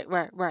shit Right, here. right,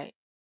 right, right.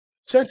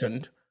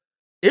 Second,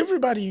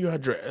 everybody you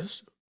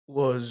addressed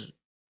was,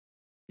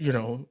 you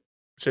know,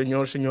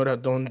 señor,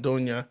 señora, don,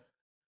 doña,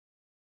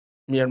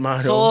 mi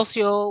hermano,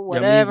 Socio, mi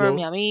whatever,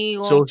 mi amigo,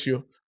 amigo.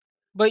 socio.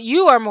 But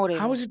you are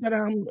How Moreno. is it that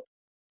I'm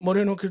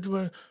Moreno? Que tú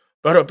eres?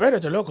 Pero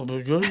espérate, loco,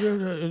 pues yo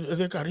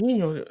de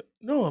cariño.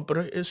 No,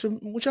 pero eso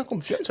es mucha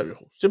confianza,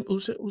 viejo.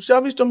 ¿Usted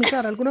ha visto mi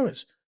cara alguna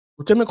vez?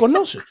 ¿Usted me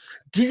conoce?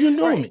 Do you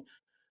know Right, me?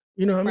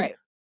 You know what I mean? right.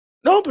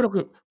 No, pero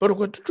que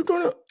tú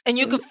no, And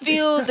you could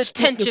feel the that's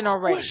not the tension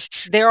already.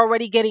 question. They're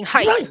already getting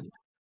Right. hyped.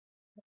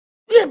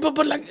 Yeah, but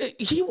like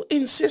he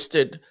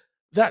insisted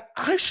that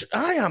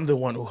I am the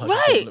one who has a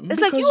Right. problem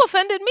It's like you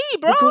offended me,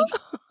 bro. because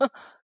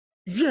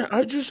yeah,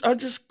 I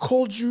just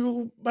called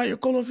you by your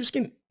color of your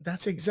skin.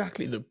 That's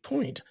exactly the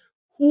point.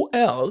 Who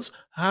else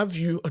have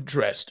you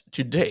addressed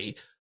today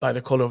by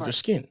the color of the Right,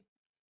 skin?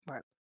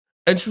 right.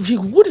 And so he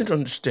wouldn't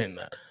understand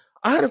that.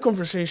 I had a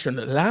conversation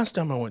the last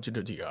time I went to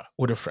the DR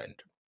with a friend,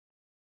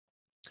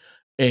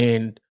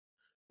 and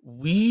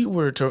we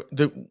were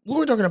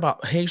talking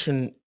about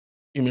Haitian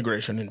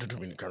immigration into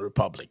Dominican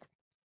Republic,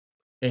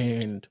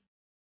 and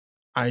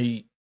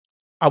I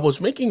I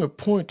was making a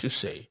point to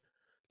say,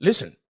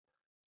 listen,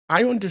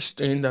 I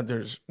understand that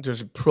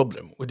there's a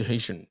problem with the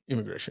Haitian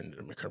immigration in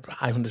Dominican Republic.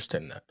 I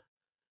understand that,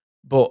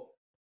 but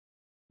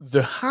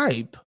the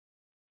hype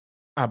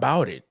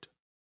about it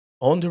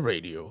on the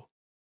radio,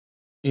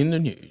 in the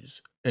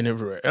news, and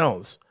everywhere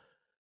else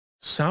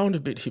sound a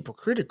bit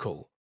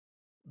hypocritical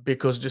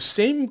because the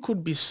same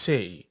could be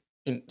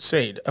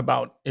said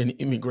about an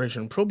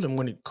immigration problem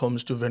when it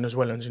comes to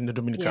Venezuelans in the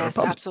Dominican Yes,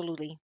 Republic,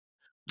 absolutely.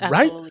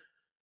 right? Absolutely.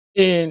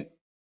 And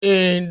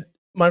and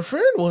my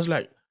friend was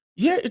like,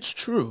 "Yeah, it's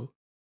true,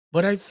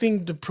 but I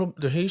think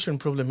the Haitian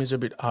problem is a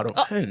bit out of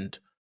Oh, hand."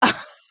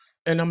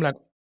 And I'm like,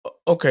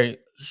 Okay,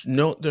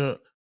 not the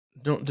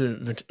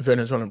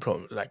Venezuelan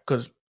problem, like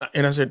because."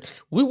 And I said,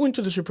 "We went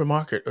to the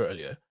supermarket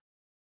earlier,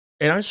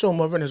 and I saw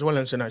more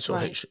Venezuelans than I saw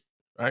right, Haitian,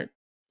 right?"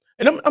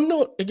 And I'm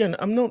not again.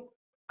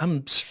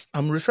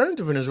 I'm referring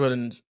to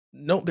Venezuelans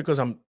not because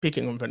I'm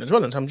picking on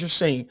Venezuelans. I'm just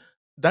saying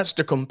that's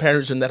the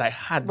comparison that I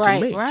had to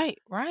right, make. right,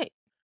 right,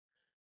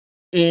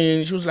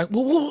 And she was like,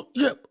 well,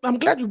 yeah, I'm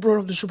glad you brought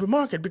up the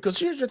supermarket because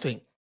here's the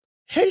thing.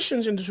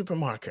 Haitians in the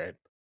supermarket,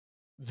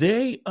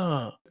 they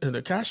in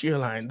the cashier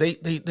line,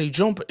 they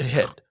jump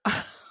ahead.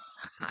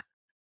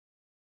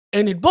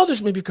 And it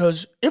bothers me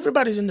because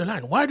everybody's in the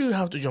line. Why do you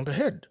have to jump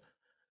ahead?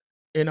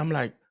 And I'm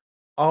like,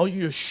 are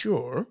you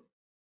sure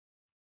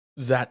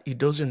that it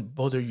doesn't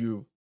bother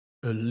you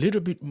a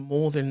little bit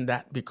more than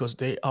that because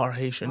they are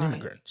Haitian right,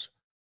 immigrants?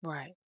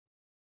 right.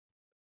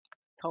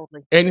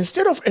 Totally. And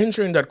instead of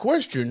answering that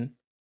question,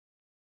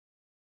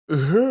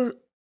 her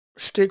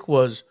stick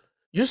was,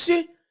 you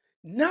see,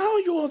 now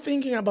you are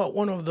thinking about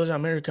one of those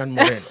American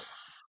Moreno.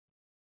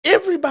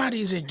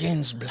 Everybody's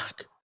against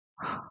black.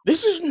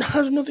 This is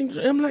has nothing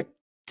to. I'm like,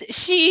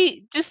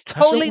 She just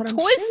that's not totally what I'm twisted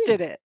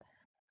saying. it.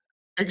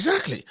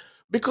 Exactly.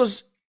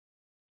 Because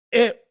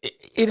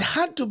it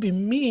had to be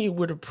me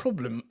with a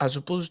problem as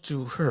opposed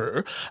to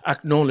her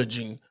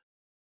acknowledging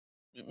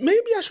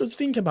maybe I should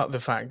think about the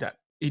fact that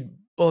it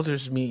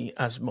bothers me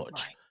as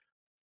much, Right.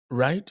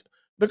 right?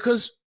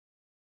 Because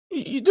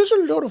there's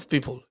a lot of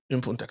people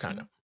in Punta Mhm.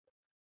 Cana,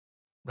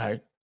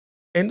 right?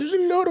 And there's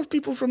a lot of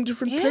people from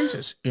different Yeah,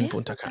 places in yeah,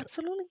 Punta Cana.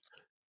 absolutely.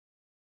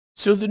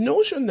 So the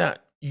notion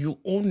that you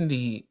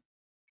only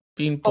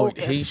pinpoint Focus.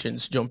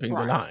 Haitians jumping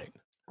the Right, line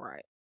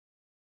right.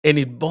 and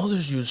it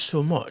bothers you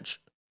so much,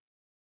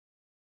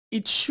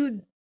 it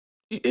should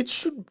it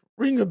should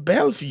ring a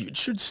bell for you. It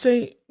should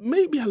say,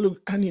 maybe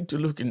I need to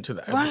look into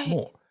that a bit Right,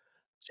 more.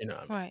 You know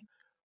what I mean? right.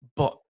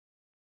 But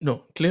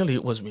no, clearly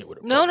it was me with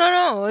a No, problem. no,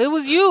 no. It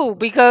was you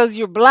because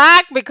you're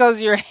black,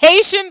 because you're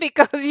Haitian,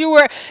 because you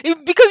were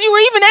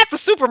even at the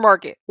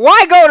supermarket.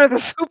 Why go to the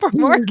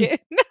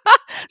supermarket?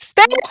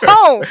 Stay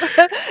home.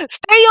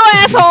 Stay your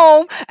ass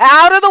home,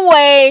 out of the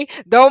way.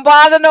 Don't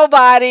bother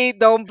nobody.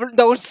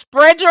 Don't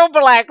spread your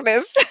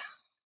blackness.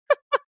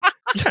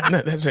 Yeah,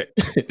 no, that's it.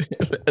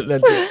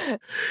 That's it.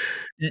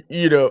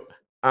 You know,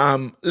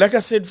 like I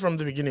said from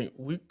the beginning,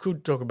 we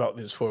could talk about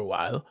this for a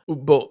while,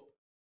 but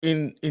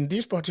in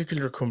this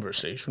particular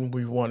conversation,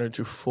 we wanted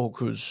to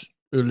focus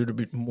a little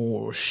bit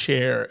more,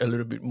 share a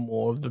little bit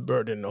more of the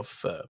burden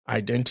of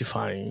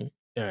identifying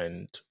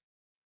and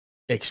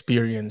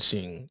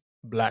experiencing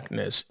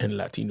blackness and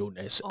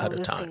Latino-ness at Oh, a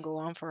this can time. go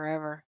on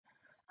forever.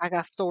 I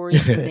got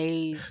stories for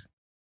days,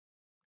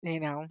 you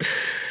know.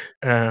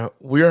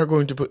 We are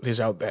going to put this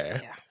out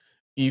there. Yeah.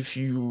 If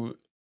you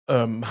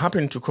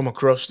happen to come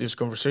across this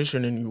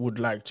conversation and you would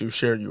like to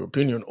share your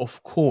opinion,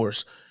 of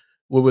course,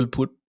 we will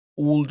put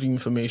all the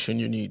information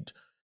you need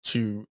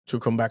to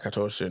come back at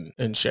us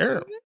and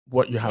share Mhm.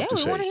 what you have Yeah, to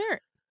we want to say. hear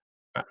it.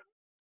 Uh,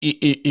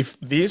 if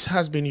this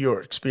has been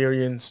your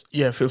experience,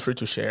 yeah, feel free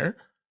to share.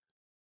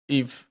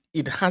 If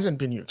it hasn't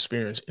been your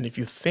experience, and if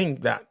you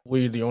think that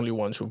we're the only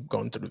ones who've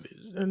gone through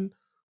this, then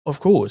of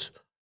course,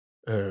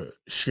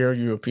 share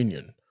your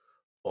opinion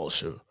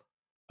also.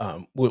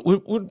 We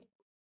would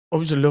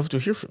obviously love to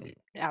hear from you.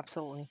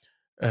 Absolutely.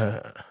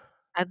 Uh,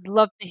 I'd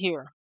love to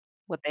hear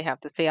what they have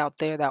to say out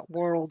there, that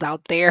world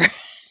out there.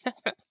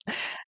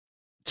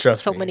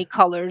 Trust So me. many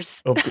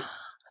colors. Okay.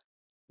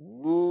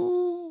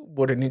 Ooh,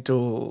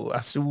 Morenito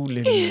azul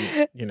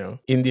and,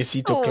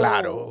 indiecito Oh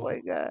claro, my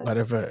God.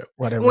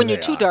 whatever When you're they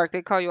too are. dark,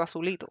 they call you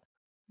azulito.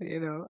 you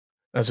know.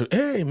 That's what,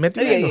 hey,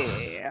 Yeah, metileno. yeah,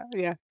 yeah, yeah,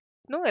 yeah.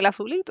 No, el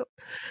azulito.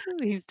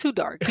 He's too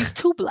dark. He's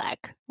too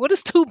black. What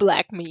does too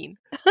black mean?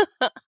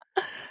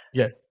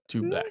 Yeah,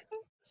 too Mm. black.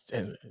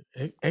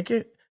 Es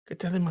que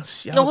está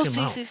demasiado Oh,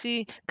 sí, quemado. sí,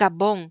 sí.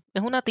 Carbón.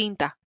 Es una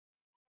tinta.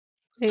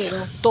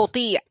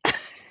 Tortilla.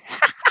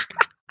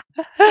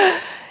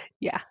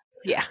 Yeah,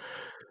 yeah.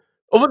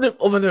 Over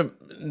the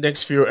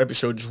next few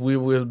episodes, we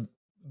will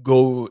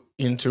go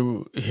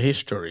into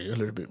history a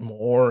little bit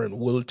more, and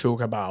we'll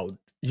talk about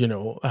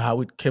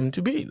how it came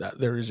to be that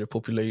there is a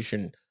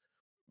population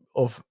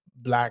of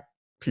black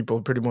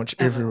people pretty much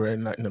everywhere Everywhere.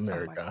 in Latin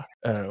Oh my America.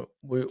 God.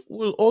 We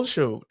will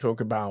also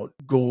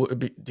go a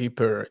bit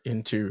deeper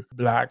into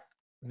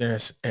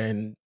blackness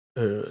and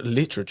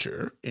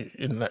literature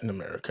in Latin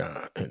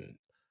America, and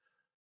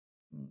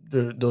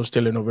those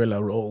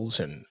telenovela roles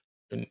and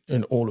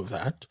all of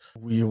that.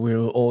 We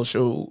will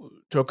also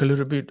talk a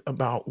little bit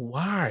about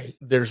why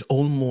there's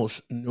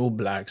almost no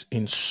blacks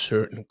in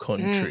certain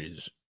Mm,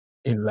 countries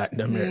in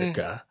Latin mm,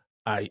 America,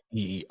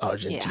 i.e.,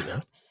 yeah.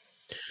 Argentina.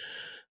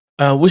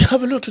 We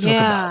have a lot to talk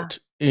Yeah. about.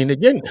 And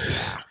again,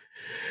 Yeah.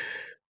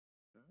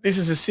 this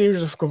is a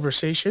series of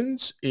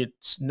conversations.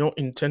 It's not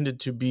intended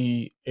to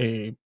be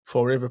a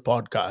forever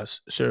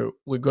podcast. So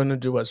we're going to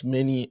do as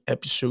many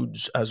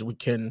episodes as we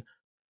can,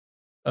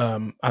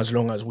 as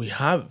long as we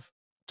have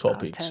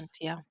topics Content.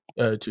 Yeah.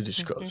 to Hmm.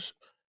 discuss.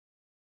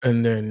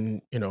 And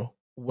then,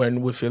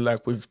 when we feel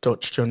like we've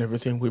touched on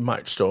everything, we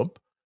might stop.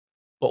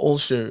 But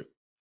also,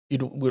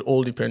 it will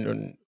all depend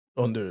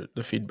on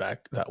the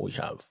feedback that we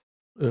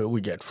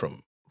get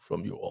from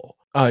you all.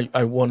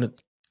 I want to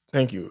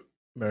thank you,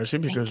 Mercy,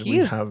 because Thank we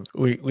you have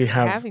we for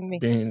have having me.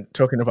 been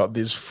talking about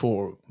this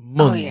for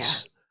Oh yeah.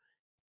 months,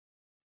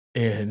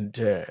 and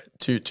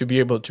to be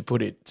able to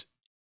put it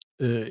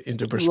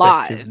into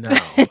perspective Live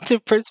now to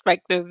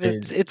perspective.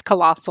 is It's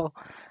colossal.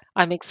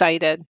 I'm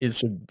excited.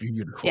 is a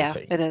beautiful Yeah,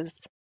 thing. it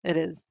is. It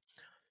is.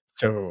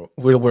 So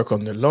we'll work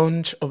on the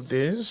launch of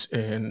this,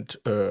 and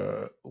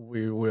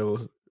we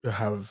will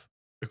have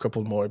a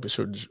couple more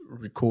episodes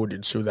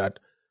recorded so that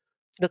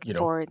Looking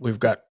forward. we've Looking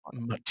got forward.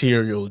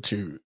 material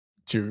to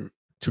to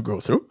go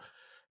through,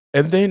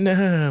 and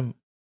then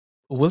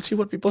we'll see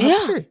what people have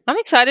to Yeah, say. I'm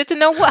excited to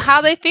know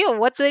how they feel,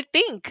 what they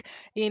think.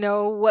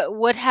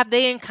 What have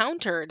they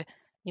encountered?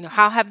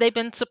 How have they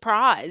been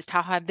surprised?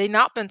 How have they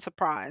not been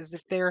surprised?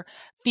 If they're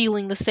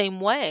feeling the same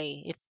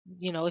way,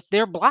 if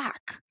they're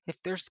black, if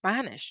they're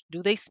Spanish,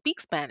 do they speak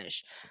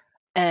Spanish?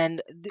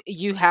 And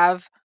you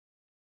have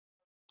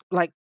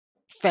like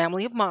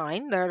family of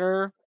mine that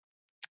are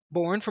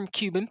born from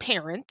Cuban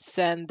parents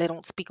and they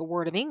don't speak a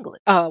word of English,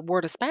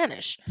 word of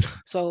Spanish.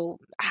 So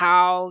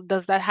how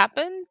does that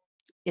happen?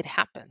 It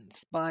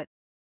happens, but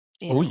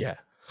you Oh know, yeah,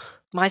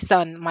 my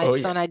oh son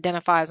yeah,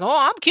 identifies, oh,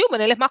 I'm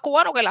Cuban, él es más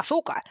cubano que el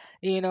azúcar,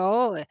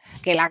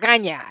 que la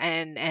caña,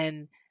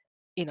 and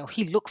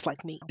he looks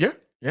like me. yeah,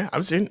 yeah.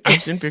 I've seen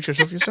pictures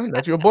of your son.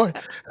 That's your boy.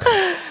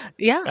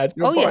 Yeah. That's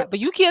your Oh boy. yeah, but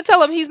you can't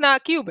tell him he's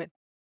not Cuban.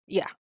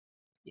 Yeah.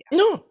 Yeah.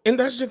 No, and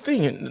that's the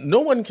thing. And no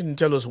one can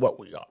tell us what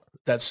we are.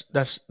 That's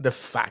the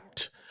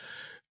fact.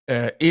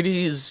 It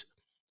is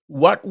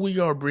what we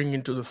are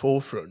bringing to the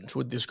forefront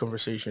with these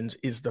conversations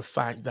is the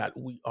fact that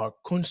we are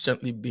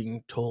constantly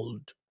being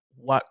told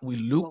what we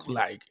look What we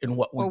like and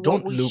what we or what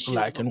don't we look should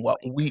like look and what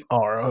like. we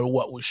are or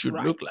what we should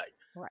Right. look like.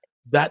 Right.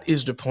 That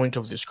is the point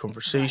of these Right.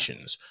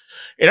 conversations.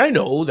 And I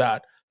know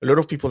that a lot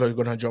of people are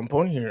going to jump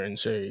on here and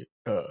say,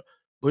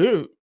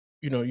 well,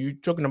 you're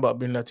talking about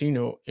being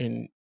Latino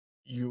and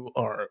you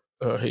are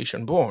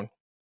Haitian born.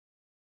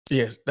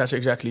 Yes, that's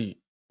exactly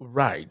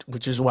right,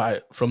 which is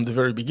why from the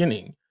very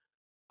beginning,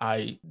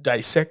 I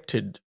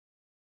dissected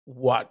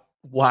why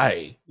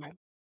Right.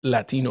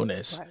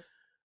 Latino-ness Right.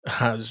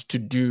 has to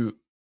do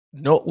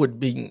not with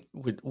being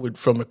with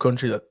from a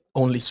country that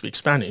only speaks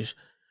Spanish,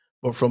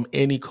 but from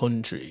any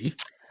country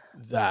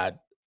that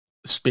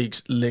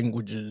speaks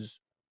languages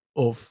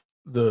of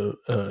the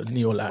Right.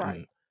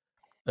 Neo-Latin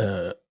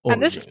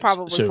And this is origins.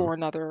 probably So for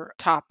another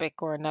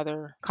topic or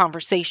another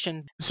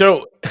conversation.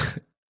 so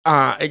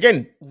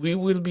again, we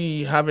will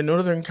be having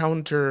another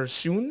encounter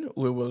soon.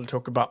 We will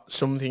talk about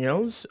something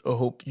else. I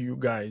hope you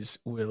guys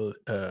will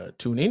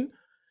tune in.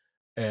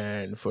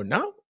 And for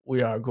now,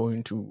 we are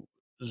going to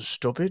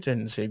stop it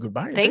and say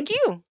goodbye and Thank thank you.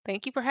 you.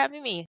 Thank you for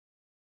having me.